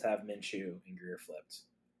 and we both have Minshew and Greer flipped.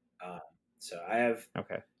 Um, so I have.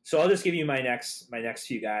 Okay. So I'll just give you my next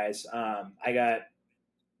few guys. I got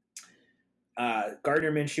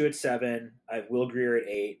Gardner Minshew at 7. I have Will Greer at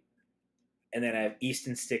 8, and then I have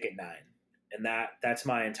Easton Stick at 9, and that's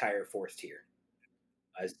my entire fourth tier.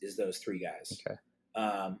 Is those three guys. Okay.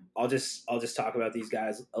 I'll just talk about these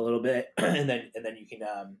guys a little bit, and then you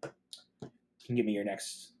can give me your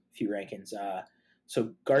next few rankings.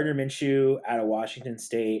 So Gardner Minshew out of Washington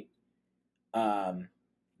State,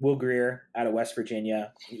 Will Greer out of West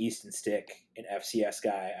Virginia, an Easton Stick, an FCS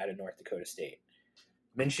guy out of North Dakota State.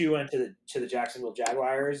 Minshew went to the Jacksonville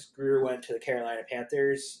Jaguars. Greer went to the Carolina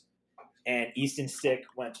Panthers, and Easton Stick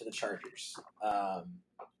went to the Chargers.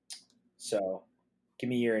 So, give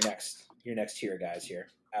me your next tier guys here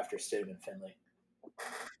after Stidham and Finley.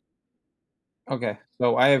 Okay,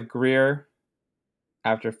 so I have Greer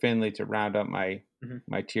after Finley to round up my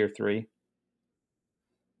my tier 3,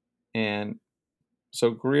 and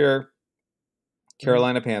so Greer,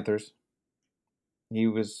 Carolina Panthers. He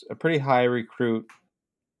was a pretty high recruit,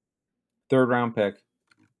 3rd round pick,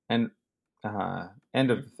 and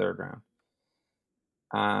end of the 3rd round.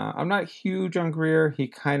 I'm not huge on Greer. He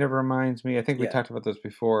kind of reminds me. I think we talked about this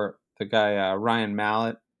before. The guy Ryan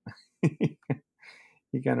Mallett. He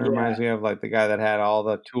kind of reminds me of like the guy that had all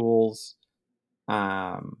the tools.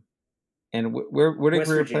 And where did West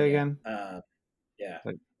Greer Virginia. play again?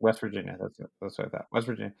 Like West Virginia. That's what I thought. West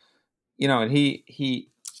Virginia. And he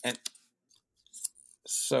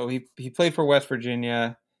so he played for West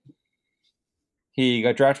Virginia. He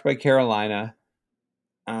got drafted by Carolina.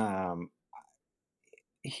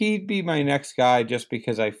 He'd be my next guy just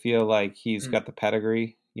because I feel like he's got the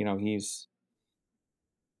pedigree. And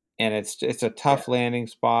it's a tough landing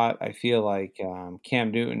spot. I feel like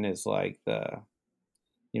Cam Newton is like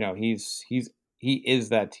he is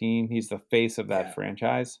that team. He's the face of that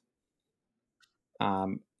franchise.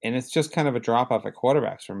 And it's just kind of a drop off at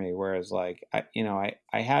quarterbacks for me. Whereas like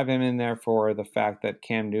I have him in there for the fact that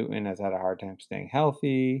Cam Newton has had a hard time staying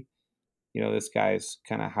healthy. This guy's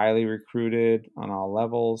kind of highly recruited on all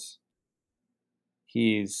levels.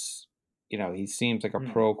 He seems like a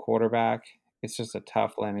pro quarterback. It's just a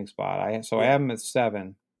tough landing spot. I have him at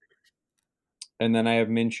 7, and then I have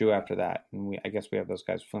Minshew after that, and I guess we have those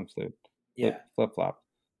guys flip flop.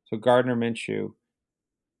 So Gardner Minshew,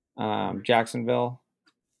 Jacksonville.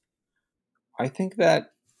 I think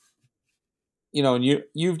that and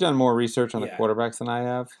you've done more research on the quarterbacks than I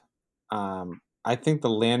have. I think the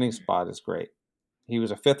landing spot is great. He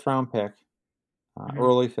was a 5th round pick,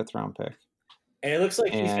 early 5th round pick. And it looks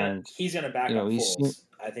like he's gonna back up Foles.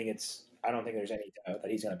 I don't think there's any doubt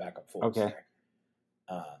that he's gonna back up Foles. Okay.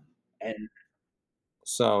 There. And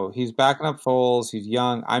so he's backing up Foles. He's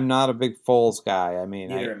young. I'm not a big Foles guy. I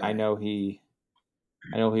mean, I know he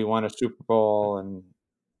won a Super Bowl, and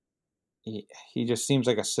he just seems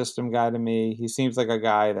like a system guy to me. He seems like a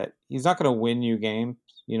guy that he's not going to win you games.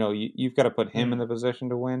 You've got to put him in the position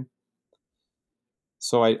to win.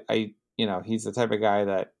 So I he's the type of guy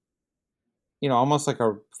that almost like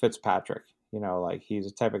a Fitzpatrick. Like he's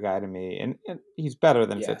the type of guy to me, and he's better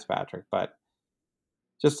than Fitzpatrick, but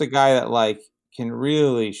just a guy that like can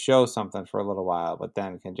really show something for a little while, but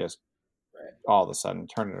then can just all of a sudden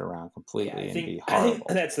turn it around completely and be horrible. I think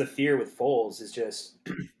that's the fear with Foles is just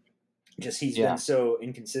he's been so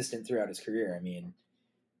inconsistent throughout his career. I mean,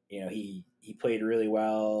 he played really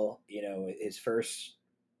well, his first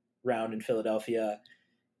round in Philadelphia,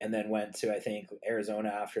 and then went to, I think, Arizona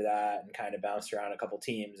after that and kind of bounced around a couple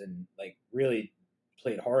teams and like really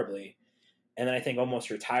played horribly. And then I think almost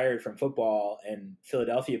retired from football, and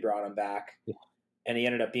Philadelphia brought him back. Yeah. And he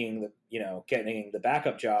ended up being getting the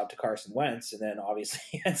backup job to Carson Wentz. And then obviously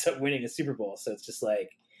he ends up winning a Super Bowl. So it's just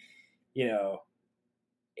like,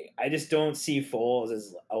 I just don't see Foles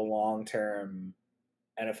as a long-term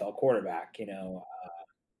NFL quarterback,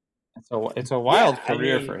 It's a wild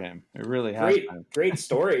career for him. It really has been. Great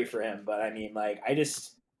story for him, but I mean, like, I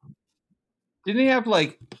just didn't he have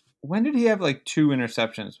like? When did he have like 2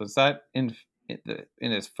 interceptions? Was that in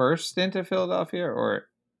his first stint at Philadelphia or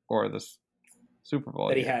the Super Bowl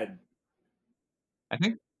that he had? I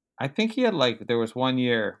think he had like there was one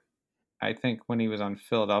year. I think when he was on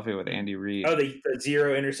Philadelphia with Andy Reid. Oh, the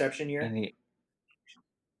 0 interception year. And he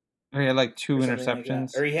had like 2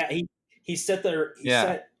 interceptions. Like, or he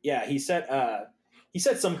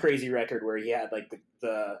set some crazy record where he had like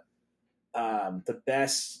the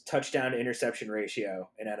best touchdown to interception ratio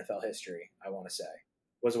in NFL history. I want to say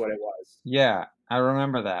was what it was. Yeah, I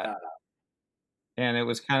remember that. And it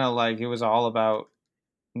was kind of like it was all about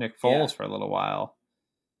Nick Foles for a little while.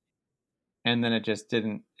 And then it just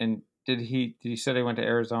didn't. And did he say he went to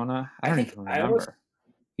Arizona? I don't even remember.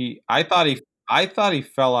 I thought he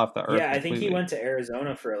fell off the earth. Yeah, I think he completely. went to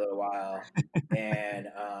Arizona for a little while, and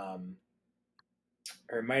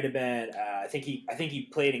or it might have been. I think he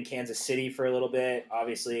played in Kansas City for a little bit.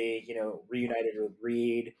 Obviously, reunited with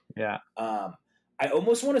Reed. Yeah. I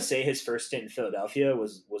almost want to say his first stint in Philadelphia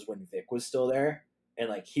was when Vic was still there, and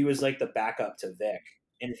like he was like the backup to Vic,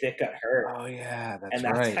 and Vic got hurt. Oh yeah, that's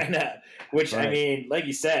right. Kind of, which right. I mean, like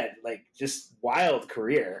you said, like just wild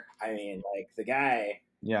career. I mean, like the guy.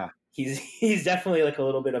 Yeah. He's definitely like a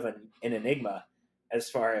little bit of an enigma as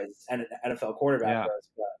far as an NFL quarterback goes.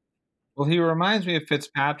 But. Well, he reminds me of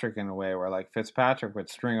Fitzpatrick in a way, where like Fitzpatrick would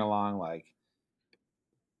string along like,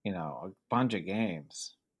 a bunch of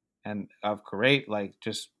games, and of great like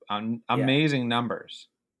just amazing numbers,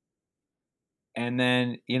 and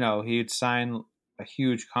then he'd sign a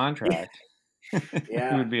huge contract.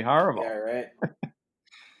 Yeah, it would be horrible. Yeah, right.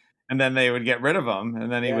 And then they would get rid of him, and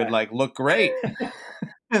then he would like look great.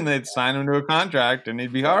 And they'd sign him to a contract, and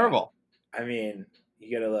he'd be horrible. I mean,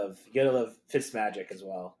 you gotta love Fitzmagic as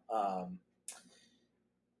well.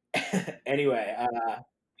 Anyway,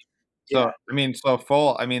 so I mean, so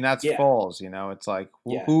Foles. I mean, that's Foles. It's like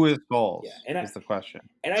who is Foles? Is the question.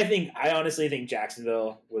 And I honestly think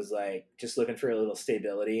Jacksonville was like just looking for a little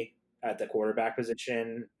stability at the quarterback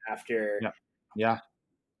position after. Yeah.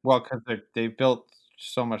 Well, because they built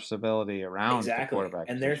so much stability around the quarterback,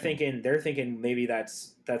 and they're thinking maybe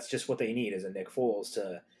that's just what they need is a Nick Foles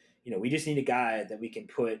to, we just need a guy that we can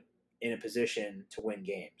put in a position to win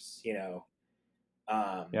games,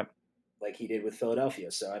 like he did with Philadelphia.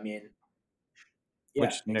 So I mean,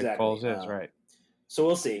 which Nick Foles is, right? So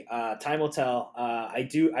we'll see. Time will tell. I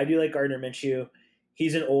do like Gardner Minshew.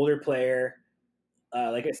 He's an older player.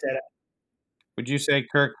 Like I said. Would you say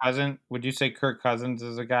Kirk Cousins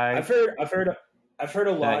is a guy? I've heard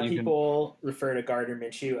a lot of people refer to Gardner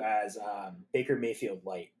Minshew as Baker Mayfield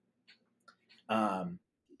light. And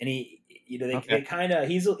he, they kind of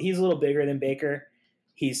he's a little bigger than Baker.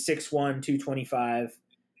 He's 6'1", 225.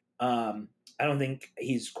 I don't think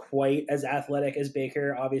he's quite as athletic as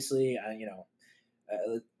Baker. Obviously,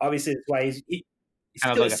 obviously that's why he's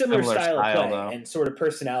still like a similar style of play though. And sort of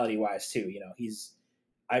personality wise too.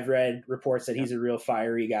 I've read reports that he's a real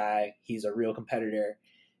fiery guy. He's a real competitor.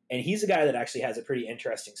 And he's a guy that actually has a pretty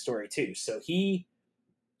interesting story too. So he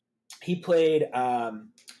played, I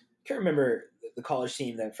can't remember the college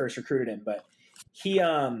team that first recruited him, but he,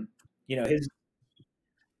 his.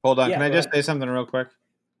 Hold on. Can I just say something real quick?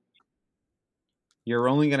 You're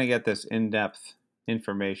only going to get this in-depth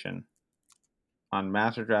information on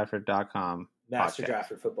masterdrafter.com.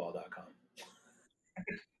 Masterdrafterfootball.com.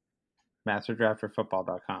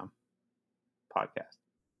 Masterdrafterfootball.com podcast.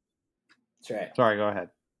 That's right. Sorry, go ahead.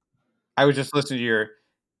 I was just listening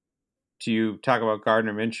to you talk about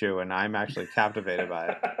Gardner Minshew, and I'm actually captivated by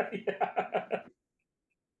it. Yeah.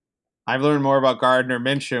 I've learned more about Gardner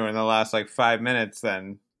Minshew in the last 5 minutes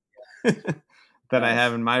than I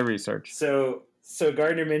have in my research. So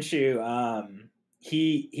Gardner Minshew,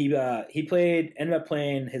 he ended up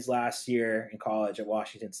playing his last year in college at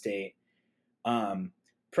Washington State.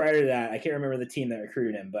 Prior to that, I can't remember the team that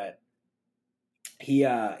recruited him, but he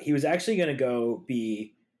was actually going to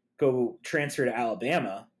go transfer to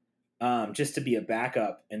Alabama, just to be a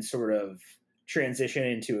backup and sort of transition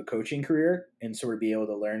into a coaching career and sort of be able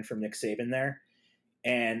to learn from Nick Saban there.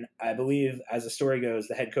 And I believe, as the story goes,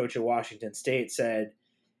 the head coach of Washington State said,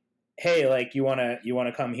 "Hey, you want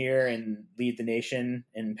to come here and lead the nation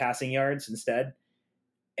in passing yards instead?"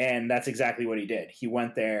 And that's exactly what he did. He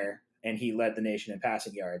went there and he led the nation in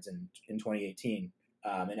passing yards in 2018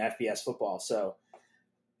 in FBS football. So,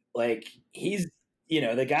 he's,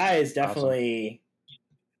 the guy is definitely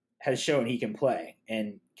has shown he can play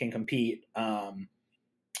and can compete.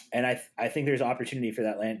 And I think there's opportunity for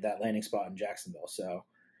that landing spot in Jacksonville. So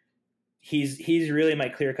he's really my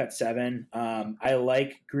clear-cut 7. I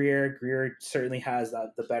like Grier. Grier certainly has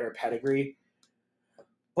the better pedigree.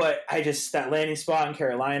 But that landing spot in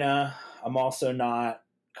Carolina, I'm also not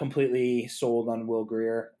completely sold on Will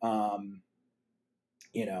Grier.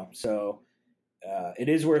 So it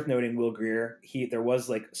is worth noting Will Grier. There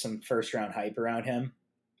was some first round hype around him.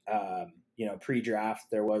 Pre-draft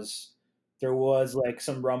there was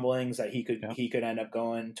some rumblings that he could end up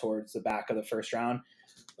going towards the back of the first round.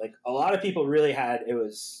 A lot of people really had it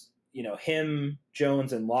was him,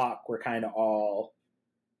 Jones, and Locke were kind of all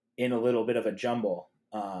in a little bit of a jumble.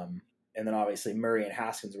 And then obviously Murray and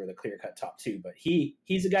Haskins were the clear-cut top 2, but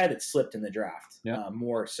he's a guy that slipped in the draft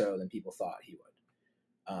more so than people thought he would.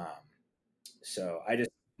 So I just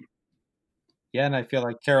Yeah, and I feel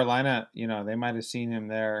like Carolina, they might have seen him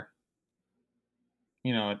there,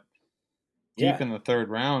 deep yeah in the third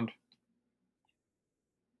round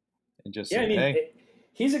and just yeah. I said, mean, hey,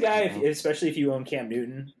 he's a guy, you if, know, especially if you own Cam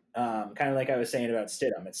Newton. Kind of like I was saying about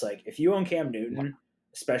Stidham. It's like if you own Cam yeah. Newton,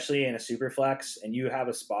 especially in a super flex, and you have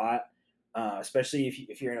a spot, especially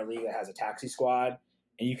if you're in a league that has a taxi squad,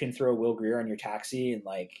 and you can throw Will Greer on your taxi, and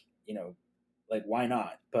like why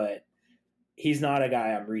not? But he's not a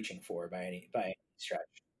guy I'm reaching for by any stretch.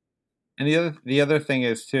 And the other thing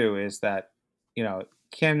is too is that,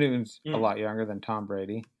 Cam Newton's a Mm, lot younger than Tom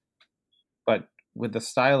Brady, but with the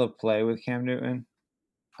style of play with Cam Newton,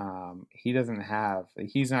 he's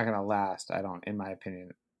not going to last. I don't, in my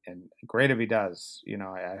opinion, and great if he does.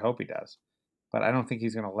 I hope he does, but I don't think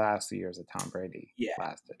he's going to last the years that Tom Brady yeah,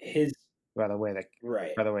 lasted his by the way that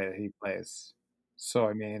right. he plays. So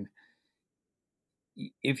I mean,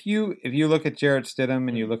 if you look at Jarrett Stidham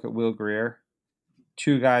and you Mhm. look at Will Greer,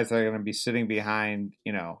 two guys that are going to be sitting behind,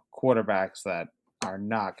 quarterbacks that are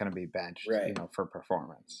not going to be benched, Right. for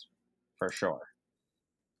performance, for sure.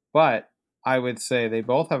 But I would say they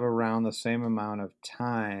both have around the same amount of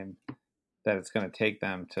time that it's going to take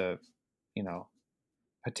them to, you know,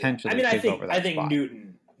 Yeah. I potentially mean, take over I that think spot.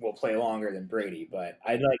 Newton will play longer than Brady, but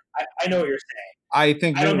I know what you're saying. I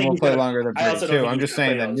think I don't Newton think will he's play gonna. longer than I Brady also don't too. think I'm he's just gonna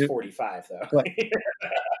saying play that till he's Newton, 45, though. but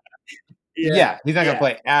Yeah. yeah, he's not going to Yeah.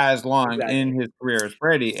 play as long Exactly. in his career as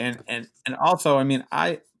Brady, and also, I mean,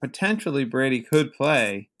 I potentially Brady could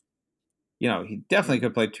play. He definitely Mhm.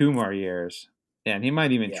 could play 2 more years, and he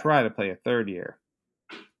might even Yeah. try to play a third year.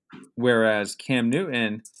 Whereas Cam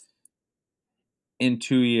Newton, in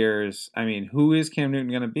 2 years, I mean, who is Cam Newton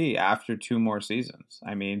going to be after 2 more seasons?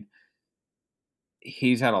 I mean,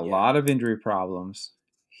 he's had a Yeah. lot of injury problems.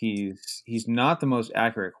 He's not the most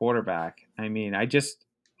accurate quarterback. I mean, I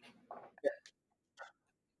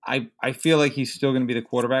feel like he's still going to be the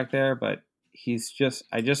quarterback there, but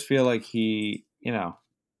I just feel like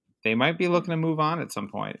they might be looking to move on at some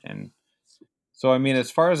point. And so, I mean,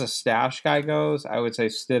 as far as a stash guy goes, I would say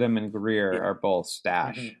Stidham and Greer Yeah. are both hmm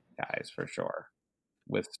stash guys for sure.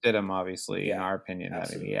 With Stidham, obviously, in Yeah. our opinion,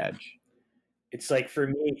 having the Absolutely. edge. It's like for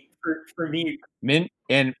me.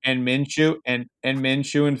 Minshew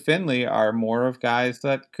and Finley are more of guys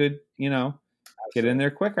that could, get in Absolutely.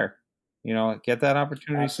 there quicker, get that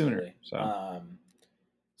opportunity sooner. Absolutely. So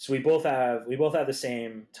So we both have the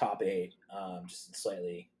same top eight, just in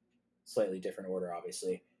slightly different order,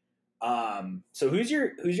 obviously. So who's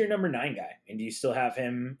your number 9 guy, and do you still have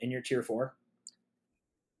him in your tier 4?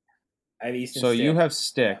 I have Easton so you Stick. have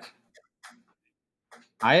Yeah. Stick.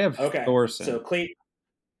 I have Okay. So Thorson, Clayton.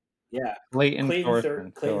 Yeah. Clayton Clayton Thorson,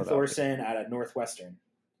 Clayton Philadelphia. Thorson out of Northwestern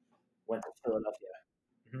went to Philadelphia.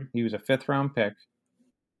 hmm He was a 5th-round pick.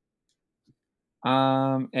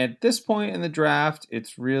 At this point in the draft,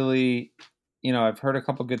 it's really, I've heard a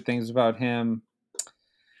couple good things about him.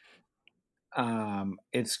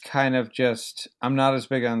 It's kind of just I'm not as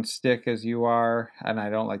big on Stick as you are, and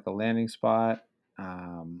I don't like the landing spot.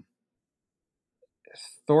 Um,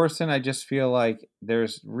 Thorson, I just feel like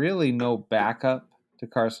there's really no backup to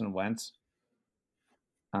Carson Wentz.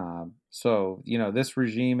 So this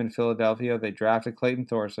regime in Philadelphia, they drafted Clayton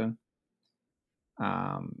Thorson.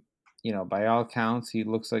 Um, by all counts, he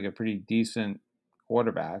looks like a pretty decent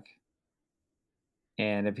quarterback.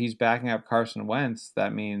 And if he's backing up Carson Wentz,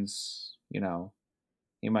 that means,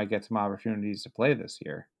 he might get some opportunities to play this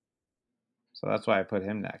year. So that's why I put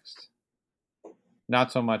him next.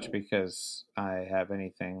 Not so much because I have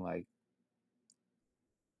anything like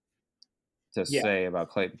to Yeah. say about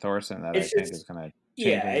Clayton Thorson that I It's think is just going to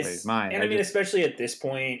change yeah. anybody's mind. And I I mean, just especially at this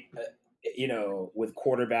point, with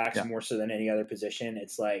quarterbacks yeah more so than any other position,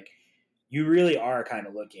 it's like you really are kind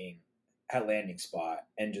of looking at landing spot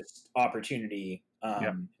and just opportunity,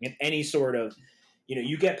 yeah. in any sort of,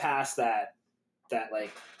 you get past that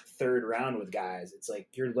like third round with guys. It's like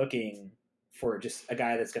you're looking for just a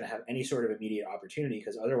guy that's going to have any sort of immediate opportunity,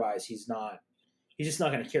 because otherwise he's just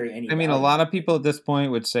not going to carry any I mean, a value. lot of people at this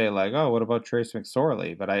point would say like, "Oh, what about Trace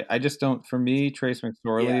McSorley?" But I just don't. For me, Trace Yeah,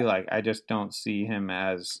 McSorley, like, I just don't see him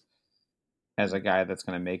as a guy that's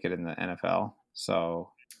going to make it in the NFL.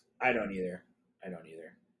 So I don't either. I don't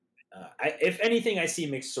either. If anything, I see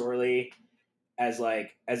McSorley as a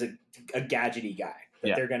gadgety guy that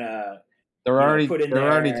yeah, they're gonna they're already put in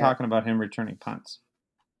they're already there. talking about him returning punts.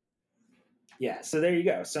 Yeah, so there you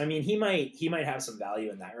go. So I mean, he might have some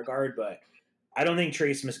value in that regard, but I don't think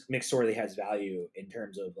Trace McSorley has value in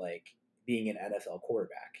terms of like being an NFL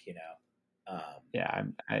quarterback. Yeah,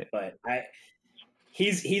 But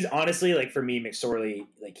He's honestly, like, for me, McSorley,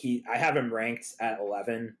 like, I have him ranked at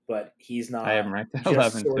 11, but he's I have not him ranked at just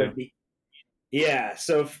 11 sort too. of yeah.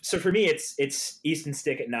 So for me, it's Easton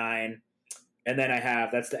Stick at 9, and then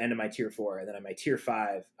that's the end of my tier 4, and then on my tier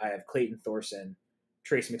 5, I have Clayton Thorson,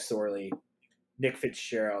 Trace McSorley, Nick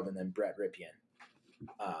Fitzgerald, and then Brett Ripien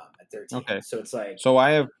at 13. Okay. So it's like, So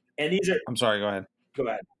I have. and these are. I'm sorry. Go ahead. Go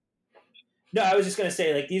ahead. No, I was just gonna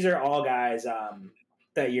say, like, these are all guys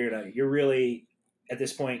that you're really at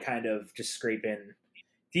this point kind of just scraping.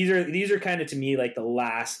 These are kind of, to me, like the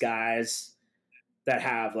last guys that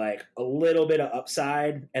have like a little bit of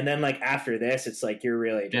upside, and then like after this, it's like you're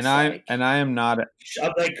really just I am not.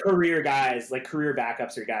 Like career guys, like career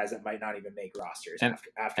backups, or guys that might not even make rosters after.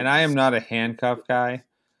 And I am not a handcuff guy,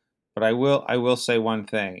 but I will say one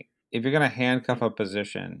thing: if you're going to handcuff a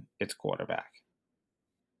position, it's quarterback.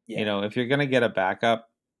 Yeah. You know, if you're going to get a backup,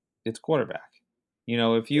 it's quarterback. You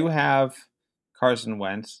know, if you have Carson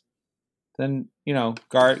Wentz, then, you know,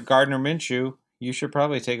 Gardner Minshew, you should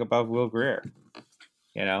probably take above Will Grier.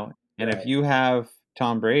 You know, and if you have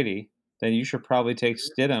Tom Brady, then you should probably take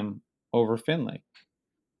Stidham over Finley.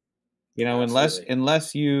 You know,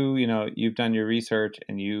 unless you've done your research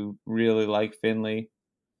and you really like Finley,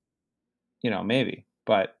 you know, maybe.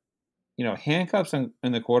 But, you know, handcuffs in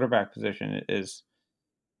the quarterback position is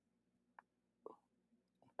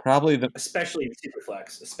probably especially in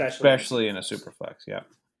Superflex, especially in a Superflex, yeah.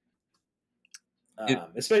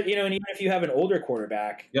 Especially, you know, and even if you have an older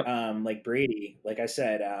quarterback, Yep. Like Brady, like I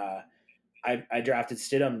said, I drafted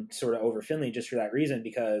Stidham sort of over Finley just for that reason,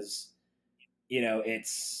 because, you know,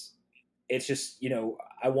 it's just, you know,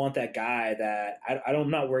 I want that guy that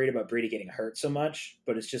I'm not worried about Brady getting hurt so much,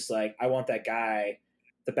 but it's just like, I want that guy,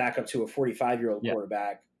 the backup to a 45-year-old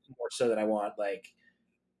quarterback, more so than I want like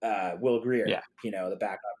Will Grier, you know, the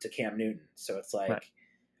backup to Cam Newton. So it's like,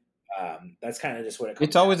 that's kind of just what it comes.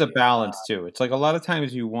 It's always a balance too. It's like a lot of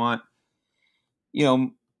times you want, you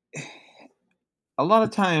know, a lot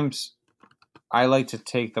of times I like to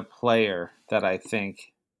take the player that I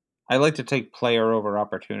like to take player over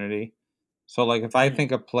opportunity. So like if I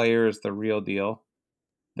think a player is the real deal,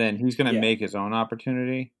 then he's going to make his own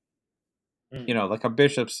opportunity. You know, like a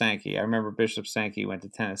Bishop Sankey. I remember Bishop Sankey went to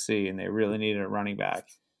Tennessee and they really needed a running back.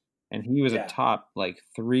 And he was a top like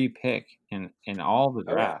 3 pick in all the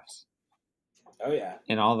drafts. Oh yeah.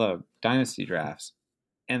 In all the dynasty drafts.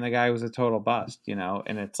 And the guy was a total bust, you know,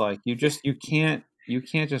 and it's like you can't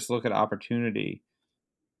just look at opportunity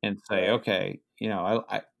and say, okay, you know,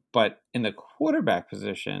 but in the quarterback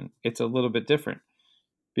position, it's a little bit different,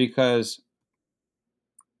 because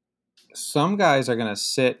some guys are going to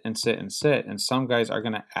sit, and some guys are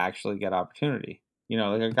going to actually get opportunity. You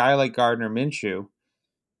know, like a guy like Gardner Minshew,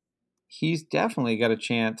 he's definitely got a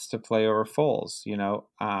chance to play over Foles, you know,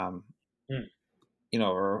 you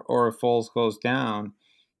know, or if Foles goes down,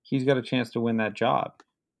 he's got a chance to win that job.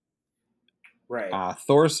 Right.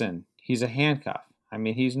 Thorson, he's a handcuff. I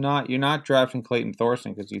mean, you're not drafting Clayton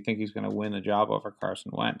Thorson because you think he's going to win the job over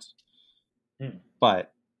Carson Wentz.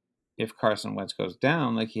 But if Carson Wentz goes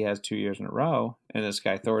down, like he has 2 years in a row, and this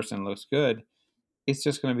guy Thorson looks good, it's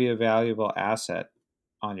just going to be a valuable asset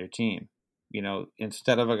on your team. You know,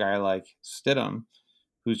 instead of a guy like Stidham,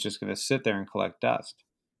 who's just going to sit there and collect dust.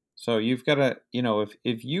 So you've got to, you know,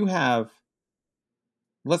 if you have,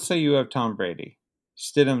 let's say you have Tom Brady,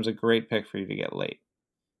 Stidham's a great pick for you to get late.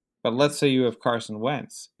 But let's say you have Carson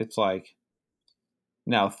Wentz. It's like,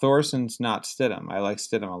 now Thorson's not Stidham. I like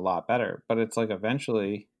Stidham a lot better. But it's like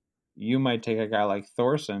eventually you might take a guy like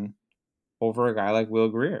Thorson over a guy like Will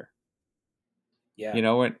Grier. Yeah. You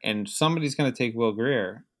know, and somebody's going to take Will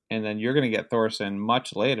Grier, and then you're going to get Thorson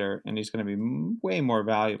much later, and he's going to be way more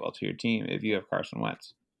valuable to your team if you have Carson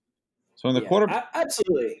Wentz. So in the quarterback,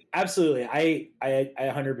 absolutely. I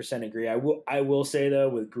 100% agree. I will say though,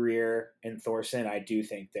 with Grier and Thorson, I do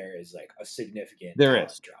think there is like a significant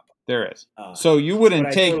drop. There is. So you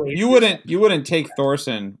wouldn't take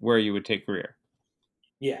Thorson where you would take Grier.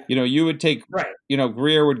 Yeah. You know, you would take you know,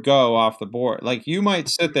 Grier would go off the board. Like you might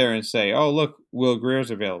sit there and say, "Oh, look, Will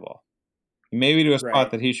Grier's available." Maybe to a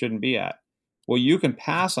spot that he shouldn't be at. Well, you can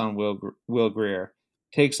pass on Will Grier,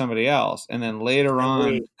 take somebody else, and then later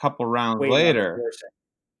on, a couple rounds later,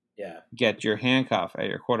 get your handcuff at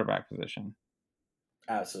your quarterback position.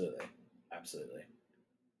 Absolutely.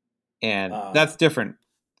 And that's different.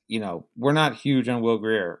 You know, we're not huge on Will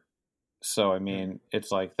Grier. So, I mean,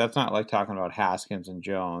 it's like, that's not like talking about Haskins and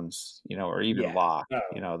Jones, you know, or even Locke. No.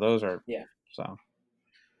 You know, those are, so.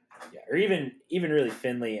 Yeah, or even really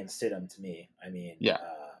Finley and Stidham to me. I mean,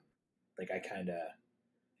 like I kind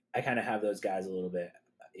of have those guys a little bit,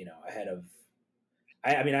 you know, ahead of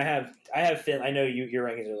I mean, I have Fin. I know your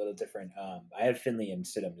rankings are a little different. I have Finley and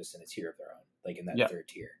Stidham just in a tier of their own, like in that Yeah. third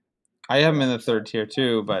tier. I have him in the third tier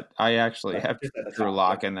too, but I actually But have just at the Drew top,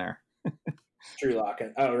 Lock yeah. in there. Drew Lock.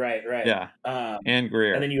 Oh, right. Yeah, and And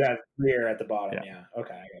Greer. then you have Greer at the bottom. Yeah. Yeah.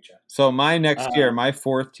 Okay, I gotcha. So my next tier, my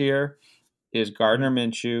fourth tier, is Gardner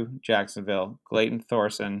Minshew, Jacksonville, Clayton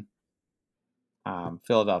Thorson,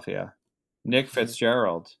 Philadelphia, Nick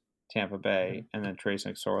Fitzgerald, Tampa Bay, and then Trace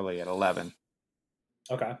McSorley at 11.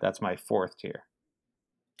 Okay. That's my fourth tier.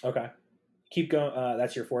 Okay. Keep going.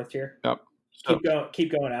 That's your fourth tier. Yep. So,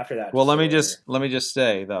 keep going after that. Well, let me just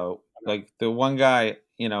say though, like the one guy,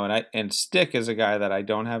 and Stick is a guy that I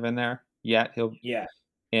don't have in there yet.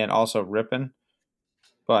 And also Rippin,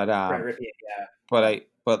 but Rippin, yeah.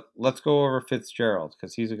 But let's go over Fitzgerald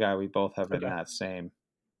because he's a guy we both have in that same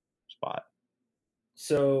spot.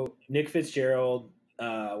 So Nick Fitzgerald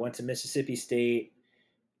went to Mississippi State,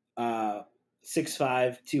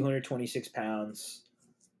 6'5", 226 pounds.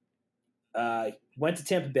 Went to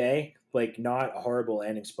Tampa Bay, like not a horrible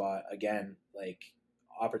landing spot. Again, like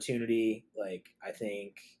opportunity. Like I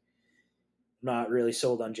think not really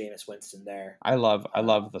sold on Jameis Winston there. I love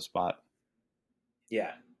the spot.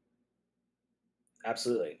 Yeah,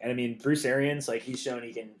 absolutely. And I mean Bruce Arians, like he's shown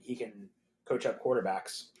he can coach up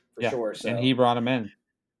quarterbacks for sure. So and he brought him in.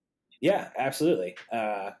 Yeah, absolutely.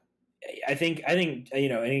 I think and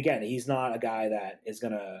again, he's not a guy that is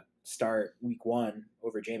gonna start week one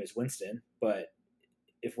over Jameis Winston, but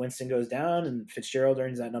if Winston goes down and Fitzgerald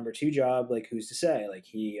earns that number 2 job, like who's to say? Like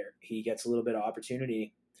he gets a little bit of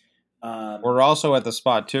opportunity. We're also at the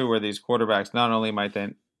spot too where these quarterbacks not only might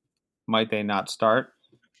they not start,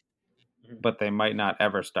 but they might not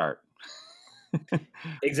ever start.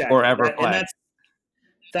 Exactly. Or ever play. And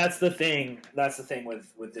that's the thing. That's the thing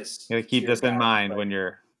with this. You gotta keep this in mind when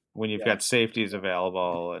you've got safeties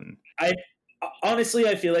available. And I honestly,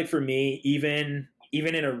 I feel like for me, even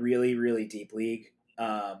in a really, really deep league,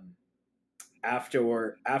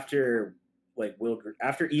 after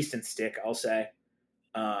Easton Stick, I'll say,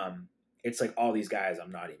 it's like all these guys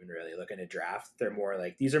I'm not even really looking to draft.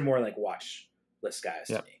 These are more like watch list guys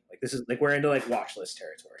to me. Like this is like we're into like watch list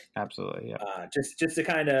territory. Absolutely, yeah. Just to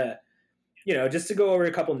kind of, just to go over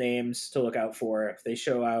a couple names to look out for if they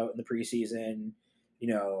show out in the preseason.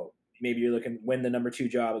 Maybe you're looking win the number 2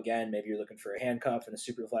 job again. Maybe you're looking for a handcuff in a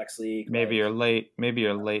super flex league. Maybe you're late. Maybe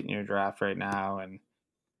you're late in your draft right now, and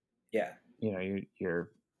you're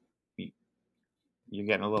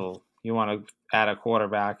getting a little. You want to add a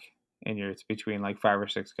quarterback, and it's between like 5 or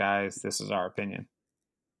 6 guys. This is our opinion.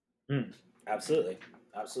 Absolutely.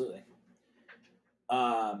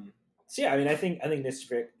 So yeah, I mean, I think Nick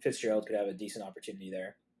Fitzgerald could have a decent opportunity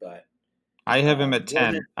there, but I have him at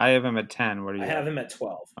 10. I have him at 10. What do you? I have him at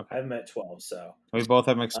 12. Okay. I have him at 12. So we both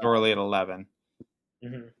have McSorley at 11.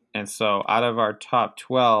 Mm-hmm. And so out of our top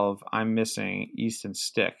 12, I'm missing Easton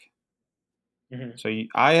Stick. Mm-hmm. So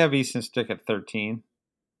I have Easton Stick at 13,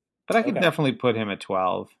 but I could definitely put him at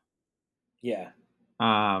 12. Yeah.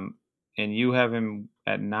 And you have him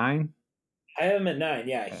at 9? I have him at 9.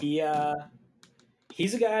 Yeah. Okay.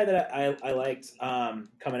 He's a guy that I liked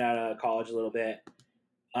coming out of college a little bit.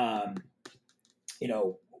 I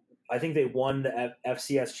think they won the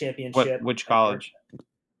FCS championship. Which college?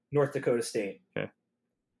 North Dakota State. Okay.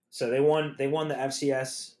 So they won the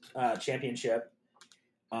FCS championship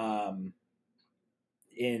there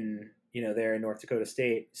in North Dakota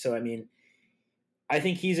State. So I mean, I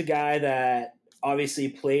think he's a guy that obviously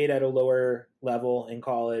played at a lower level in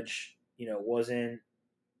college. Wasn't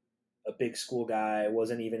a big school guy.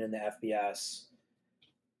 Wasn't even in the FBS.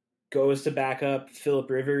 Goes to back up Phillip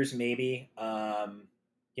Rivers, maybe. I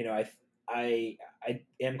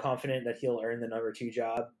am confident that he'll earn the number 2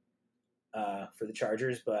 job for the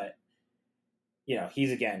Chargers, but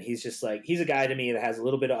he's just like he's a guy to me that has a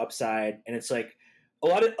little bit of upside, and it's like a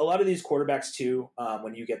lot of these quarterbacks too.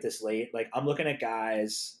 When you get this late, like I'm looking at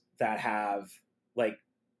guys that have like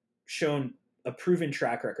shown a proven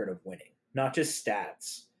track record of winning, not just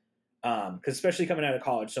stats. Because especially coming out of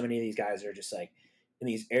college, so many of these guys are just like in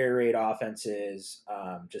these air raid offenses,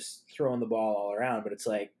 just throwing the ball all around. But it's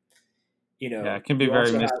like, it can be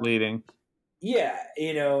very misleading.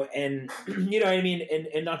 And what I mean,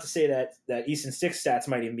 and not to say that Easton Stick's stats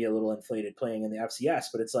might even be a little inflated playing in the FCS,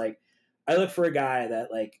 but it's like I look for a guy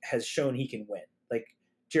that like has shown he can win, like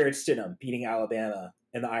Jarrett Stidham beating Alabama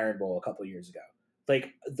in the Iron Bowl a couple years ago.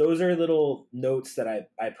 Like those are little notes that I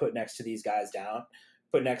put next to these guys down.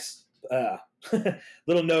 Little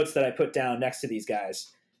notes that I put down next to these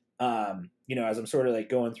guys, as I'm sort of like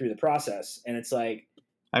going through the process. And it's like,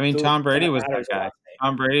 I mean, Tom Brady was that guy.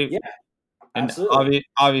 Tom Brady, yeah, and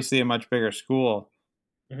obviously a much bigger school,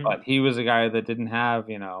 But he was a guy that didn't have,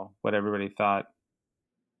 what everybody thought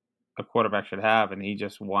a quarterback should have, and he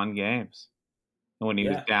just won games. And when he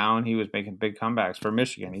was down, he was making big comebacks for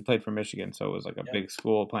Michigan. He played for Michigan, so it was like a big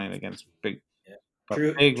school playing against big. Yeah. But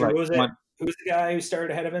Drew, big, Drew like, was it? Who was the guy who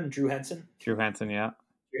started ahead of him? Drew Henson. Drew Henson, yeah.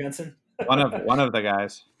 Drew Henson. one of the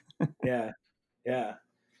guys. Yeah.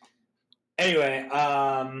 Anyway,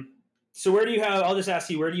 so where do you have? I'll just ask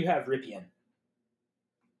you, where do you have Ripien?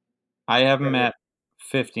 I have him at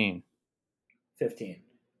 15. 15.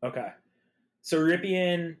 Okay. So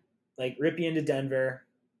Ripien to Denver.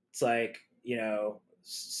 It's like,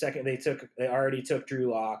 second they already took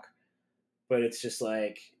Drew Lock, but it's just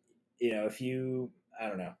like, if I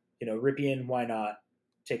don't know, Ripien, why not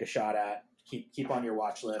take a shot at, keep on your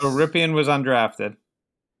watch list. So Ripien was undrafted.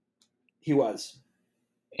 He was.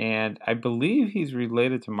 And I believe he's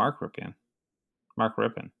related to Mark Rypien.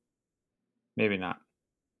 Maybe not.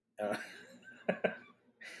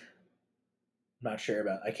 Not sure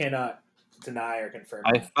about. I cannot deny or confirm.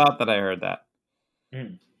 I thought that I heard that.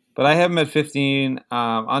 But I have him at 15,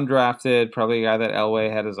 undrafted, probably a guy that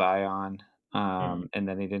Elway had his eye on. And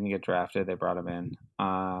then he didn't get drafted. They brought him in.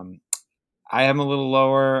 I have him a little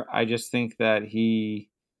lower. I just think that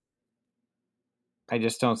I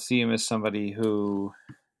just don't see him as somebody who,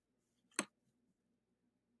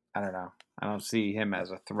 I don't know. I don't see him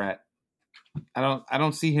as a threat. I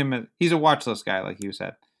don't see him as, he's a watch list guy, like you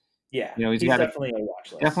said. Yeah, he's definitely a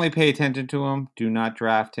watch list. Definitely pay attention to him. Do not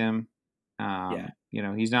draft him.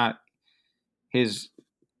 He's not his.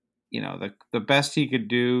 The best he could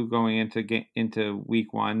do going into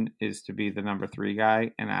week 1 is to be the number 3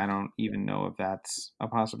 guy, and I don't even know if that's a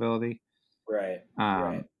possibility. Right.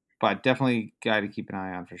 But definitely a guy to keep an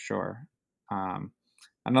eye on for sure.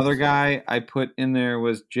 Another guy I put in there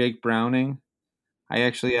was Jake Browning. I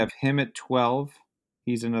actually have him at 12.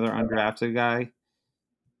 He's another undrafted guy.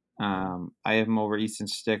 I have him over Easton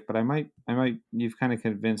Stick, but I might. You've kind of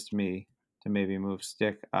convinced me to maybe move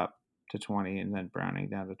Stick up to 20 and then Browning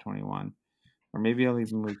down to 21, or maybe I'll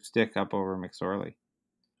even move Stick up over McSorley.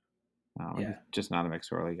 He's just not a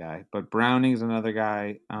McSorley guy, but Browning's another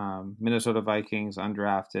guy. Minnesota Vikings,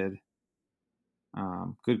 undrafted,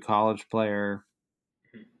 good college player.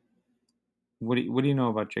 What do you know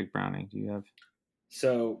about Jake Browning? Do you have?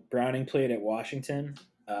 So Browning played at Washington.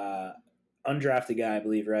 Undrafted guy, I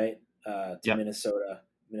believe, right? To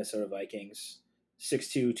Minnesota Vikings,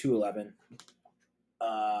 6'2", 211.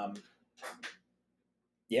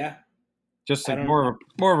 Just like more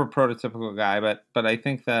of a prototypical guy, but I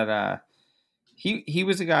think that he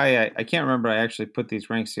was a guy I can't remember. I actually put these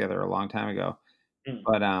ranks together a long time ago,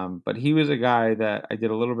 but he was a guy that I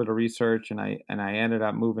did a little bit of research and I ended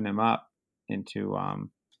up moving him up into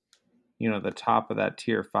the top of that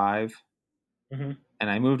tier 5. And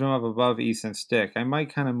I moved him up above Easton Stick. I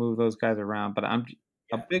might kind of move those guys around, but a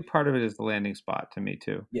big part of it is the landing spot to me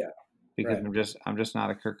too. Yeah, because I'm just not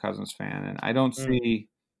a Kirk Cousins fan, and I don't see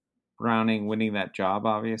Browning winning that job.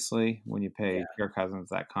 Obviously, when you pay Kirk Cousins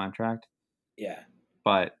that contract. Yeah,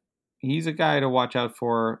 but he's a guy to watch out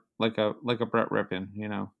for, like a Brett Rypien.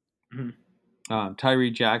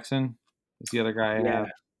 Tyree Jackson is the other guy I have.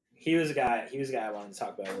 He was a guy I wanted to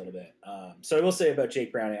talk about a little bit. So I will say about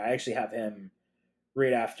Jake Browning, I actually have him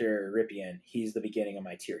right after Rypien. He's the beginning of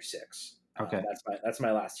my tier 6. Okay, that's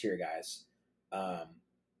my last tier, guys.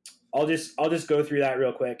 I'll just go through that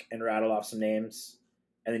real quick and rattle off some names,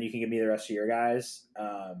 and then you can give me the rest of your guys,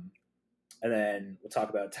 and then we'll talk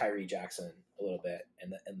about Tyree Jackson a little bit,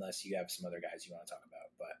 unless you have some other guys you want to talk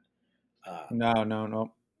about. But no,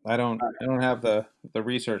 I don't have the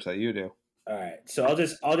research that you do. All right, so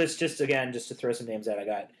I'll just again, just to throw some names out. I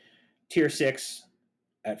got tier 6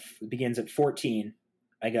 begins at 14.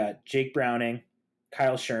 I got Jake Browning,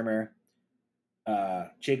 Kyle Shermer,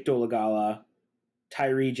 Jake Dolegala,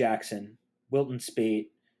 Tyree Jackson, Wilton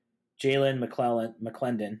Spate, Jalen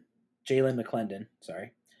McClendon,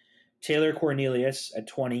 Taylor Cornelius at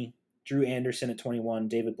 20, Drew Anderson at 21,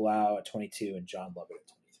 David Blau at 22, and John Lovett at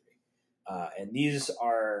 23. And these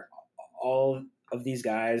are all of these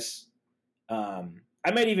guys.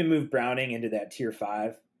 I might even move Browning into that tier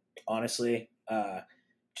 5, honestly,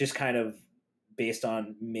 just kind of based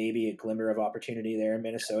on maybe a glimmer of opportunity there in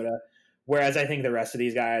Minnesota. Whereas I think the rest of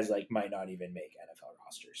these guys might not even make NFL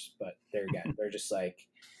rosters, but they're just like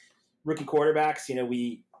rookie quarterbacks.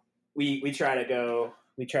 We try to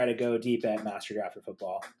go deep at Master Drafter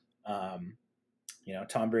football.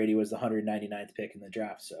 Tom Brady was the 199th pick in the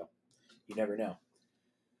draft, so you never know.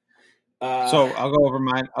 So I'll go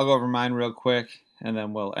over mine real quick, and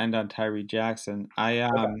then we'll end on Tyree Jackson. I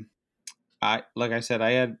like I said,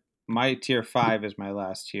 I had my tier 5 is my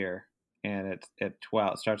last tier. and it's at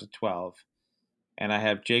 12. It starts at 12. And I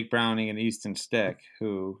have Jake Browning and Easton Stick,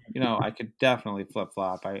 who, I could definitely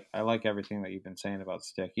flip-flop. I like everything that you've been saying about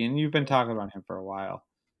Stick. And you've been talking about him for a while.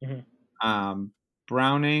 Mm-hmm.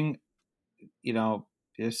 Browning,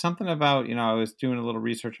 there's something about, I was doing a little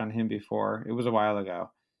research on him before. It was a while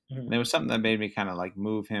ago. Mm-hmm. And it was something that made me kind of like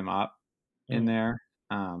move him up in there.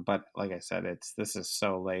 But like I said, this is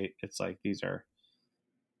so late. It's like these are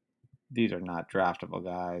not draftable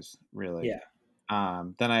guys, really. Yeah.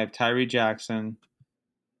 Then I have Tyree Jackson,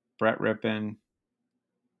 Brett Rippon,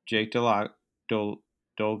 Jake Dolgala,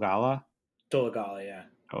 Dolagala, yeah.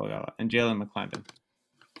 Dolgala, and Jalen McClendon.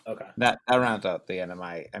 Okay. That rounds out the end of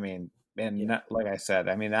my. Like I said,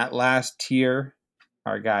 that last tier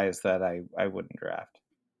are guys that I wouldn't draft.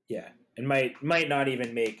 Yeah, and might not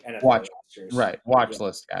even make NFL rosters. Right, watch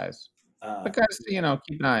list guys. But guys, keep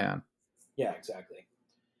an eye on. Yeah, exactly.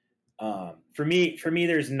 For me,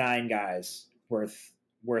 there's 9 guys worth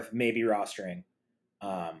maybe rostering.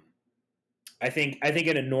 I think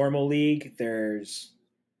in a normal league, there's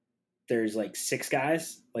like 6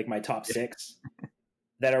 guys, like my top 6,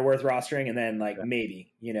 that are worth rostering, and then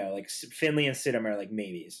maybe, like Finley and Stidham are like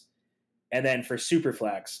maybes, and then for super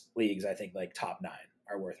flex leagues, I think like top 9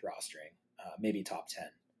 are worth rostering, maybe top 10,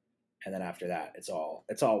 and then after that, it's all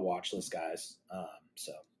watch list guys.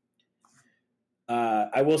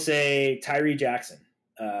 I will say Tyree Jackson.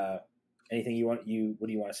 Anything what do you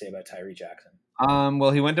want to say about Tyree Jackson?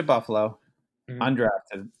 Well, he went to Buffalo,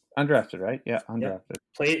 undrafted, right? Yeah, undrafted.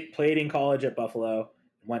 Yep. Played in college at Buffalo,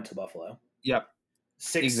 went to Buffalo. Yep.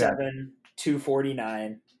 6'7",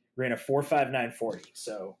 249, ran a 4.59 40.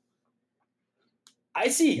 So I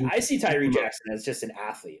see Tyree Jackson as just an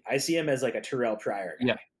athlete. I see him as like a Terrell Pryor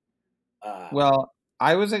guy. Yeah. Well,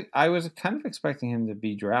 I was kind of expecting him to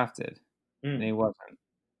be drafted, and he wasn't.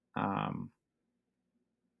 And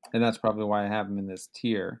that's probably why I have him in this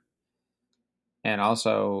tier. And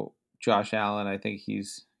also Josh Allen, I think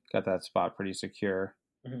he's got that spot pretty secure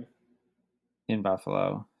in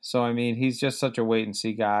Buffalo. So he's just such a wait and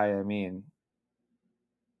see guy.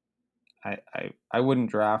 I wouldn't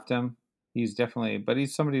draft him. He's definitely, but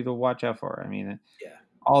he's somebody to watch out for.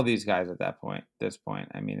 All these guys at this point.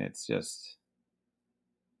 It's just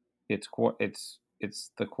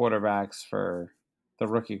it's the quarterbacks for the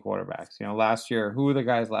rookie quarterbacks. Last year, who were the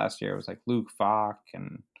guys last year? It was like Luke Falk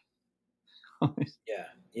and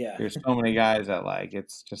yeah. There's so many guys that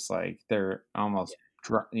it's just like they're almost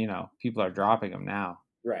people are dropping them now.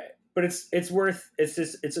 Right, but it's worth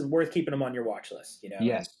keeping them on your watch list.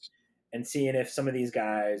 Yes, and seeing if some of these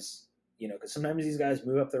guys, because sometimes these guys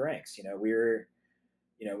move up the ranks. We were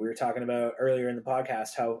talking about earlier in the podcast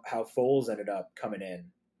how Foles ended up coming in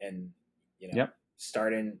and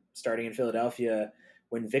starting in Philadelphia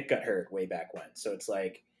when Vic got hurt way back when. So it's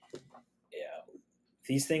like,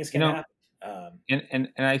 these things can happen. And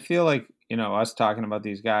I feel like us talking about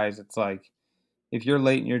these guys, it's like if you're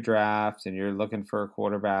late in your draft and you're looking for a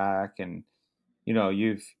quarterback, and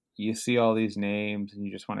you see all these names and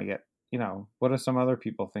you just want to get what do some other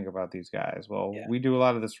people think about these guys? Well, we do a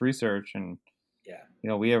lot of this research, and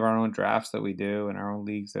we have our own drafts that we do and our own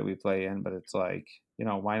leagues that we play in, but it's like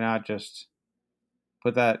why not just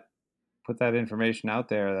put that information out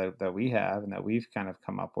there that we have and that we've kind of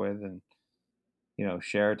come up with, and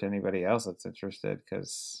share it to anybody else that's interested,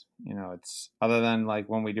 because it's, other than like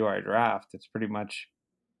when we do our draft, it's pretty much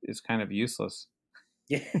kind of useless.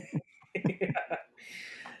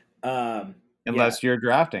 Unless you're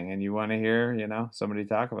drafting and you want to hear somebody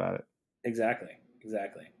talk about it. Exactly.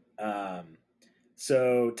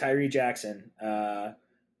 So Tyree Jackson,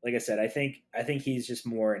 like I said, I think he's just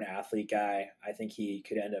more an athlete guy. I think he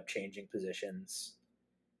could end up changing positions,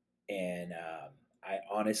 and I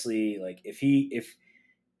honestly, like, if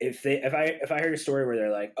I heard a story where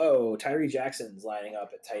they're like, oh, Tyree Jackson's lining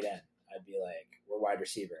up at tight end, I'd be like, we're wide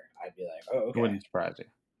receiver. I'd be like, oh, okay. It wouldn't surprise you.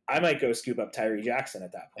 I might go scoop up Tyree Jackson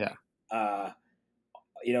at that point. Yeah.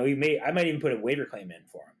 I might even put a waiver claim in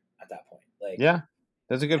for him at that point. Like, yeah,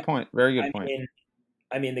 that's a good point. Very good point.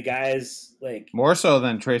 The guys, like, more so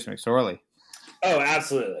than Trace McSorley. Oh,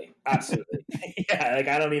 absolutely. Yeah. Like,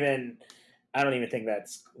 I don't even think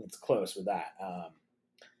it's close with that.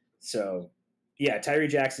 So yeah, Tyree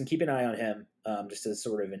Jackson, keep an eye on him, just as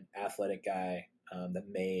sort of an athletic guy that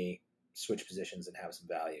may switch positions and have some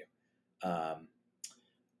value.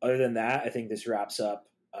 Other than that, I think this wraps up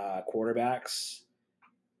quarterbacks.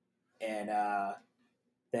 And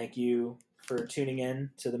thank you for tuning in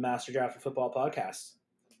to the Master Draft of Football podcast.